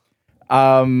tov?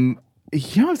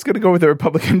 I was going to go with the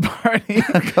Republican Party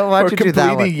Why don't you for do that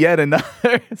one? completing yet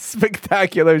another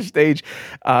spectacular stage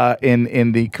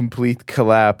in the complete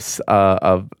collapse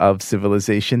of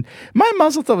civilization. My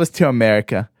mazel tov is to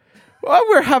America. Well,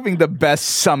 we're having the best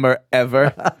summer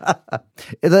ever.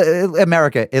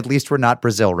 America, at least we're not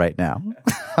Brazil right now.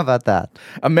 How about that?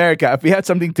 America, if we had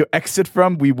something to exit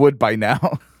from, we would by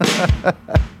now.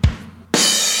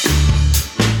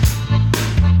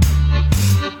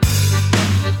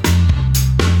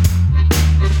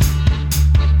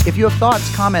 If you have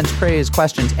thoughts, comments, praise,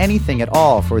 questions, anything at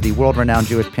all for the world-renowned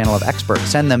Jewish panel of experts,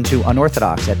 send them to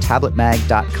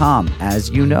unorthodox@tabletmag.com. As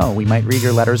you know, we might read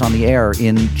your letters on the air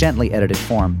in gently edited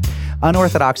form.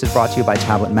 Unorthodox is brought to you by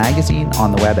Tablet Magazine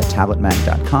on the web at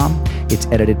tabletmag.com. It's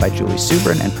edited by Julie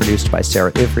Subrin and produced by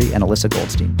Sarah Ivry and Alyssa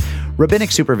Goldstein.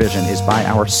 Rabbinic supervision is by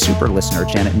our super listener,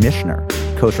 Janet Mishner.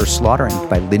 Kosher slaughtering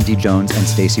by Lindy Jones and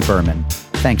Stacey Berman.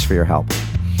 Thanks for your help.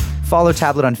 Follow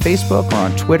Tablet on Facebook or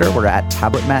on Twitter. We're at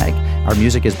Tablet Mag. Our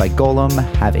music is by Golem.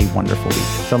 Have a wonderful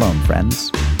week. Shalom,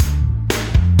 friends.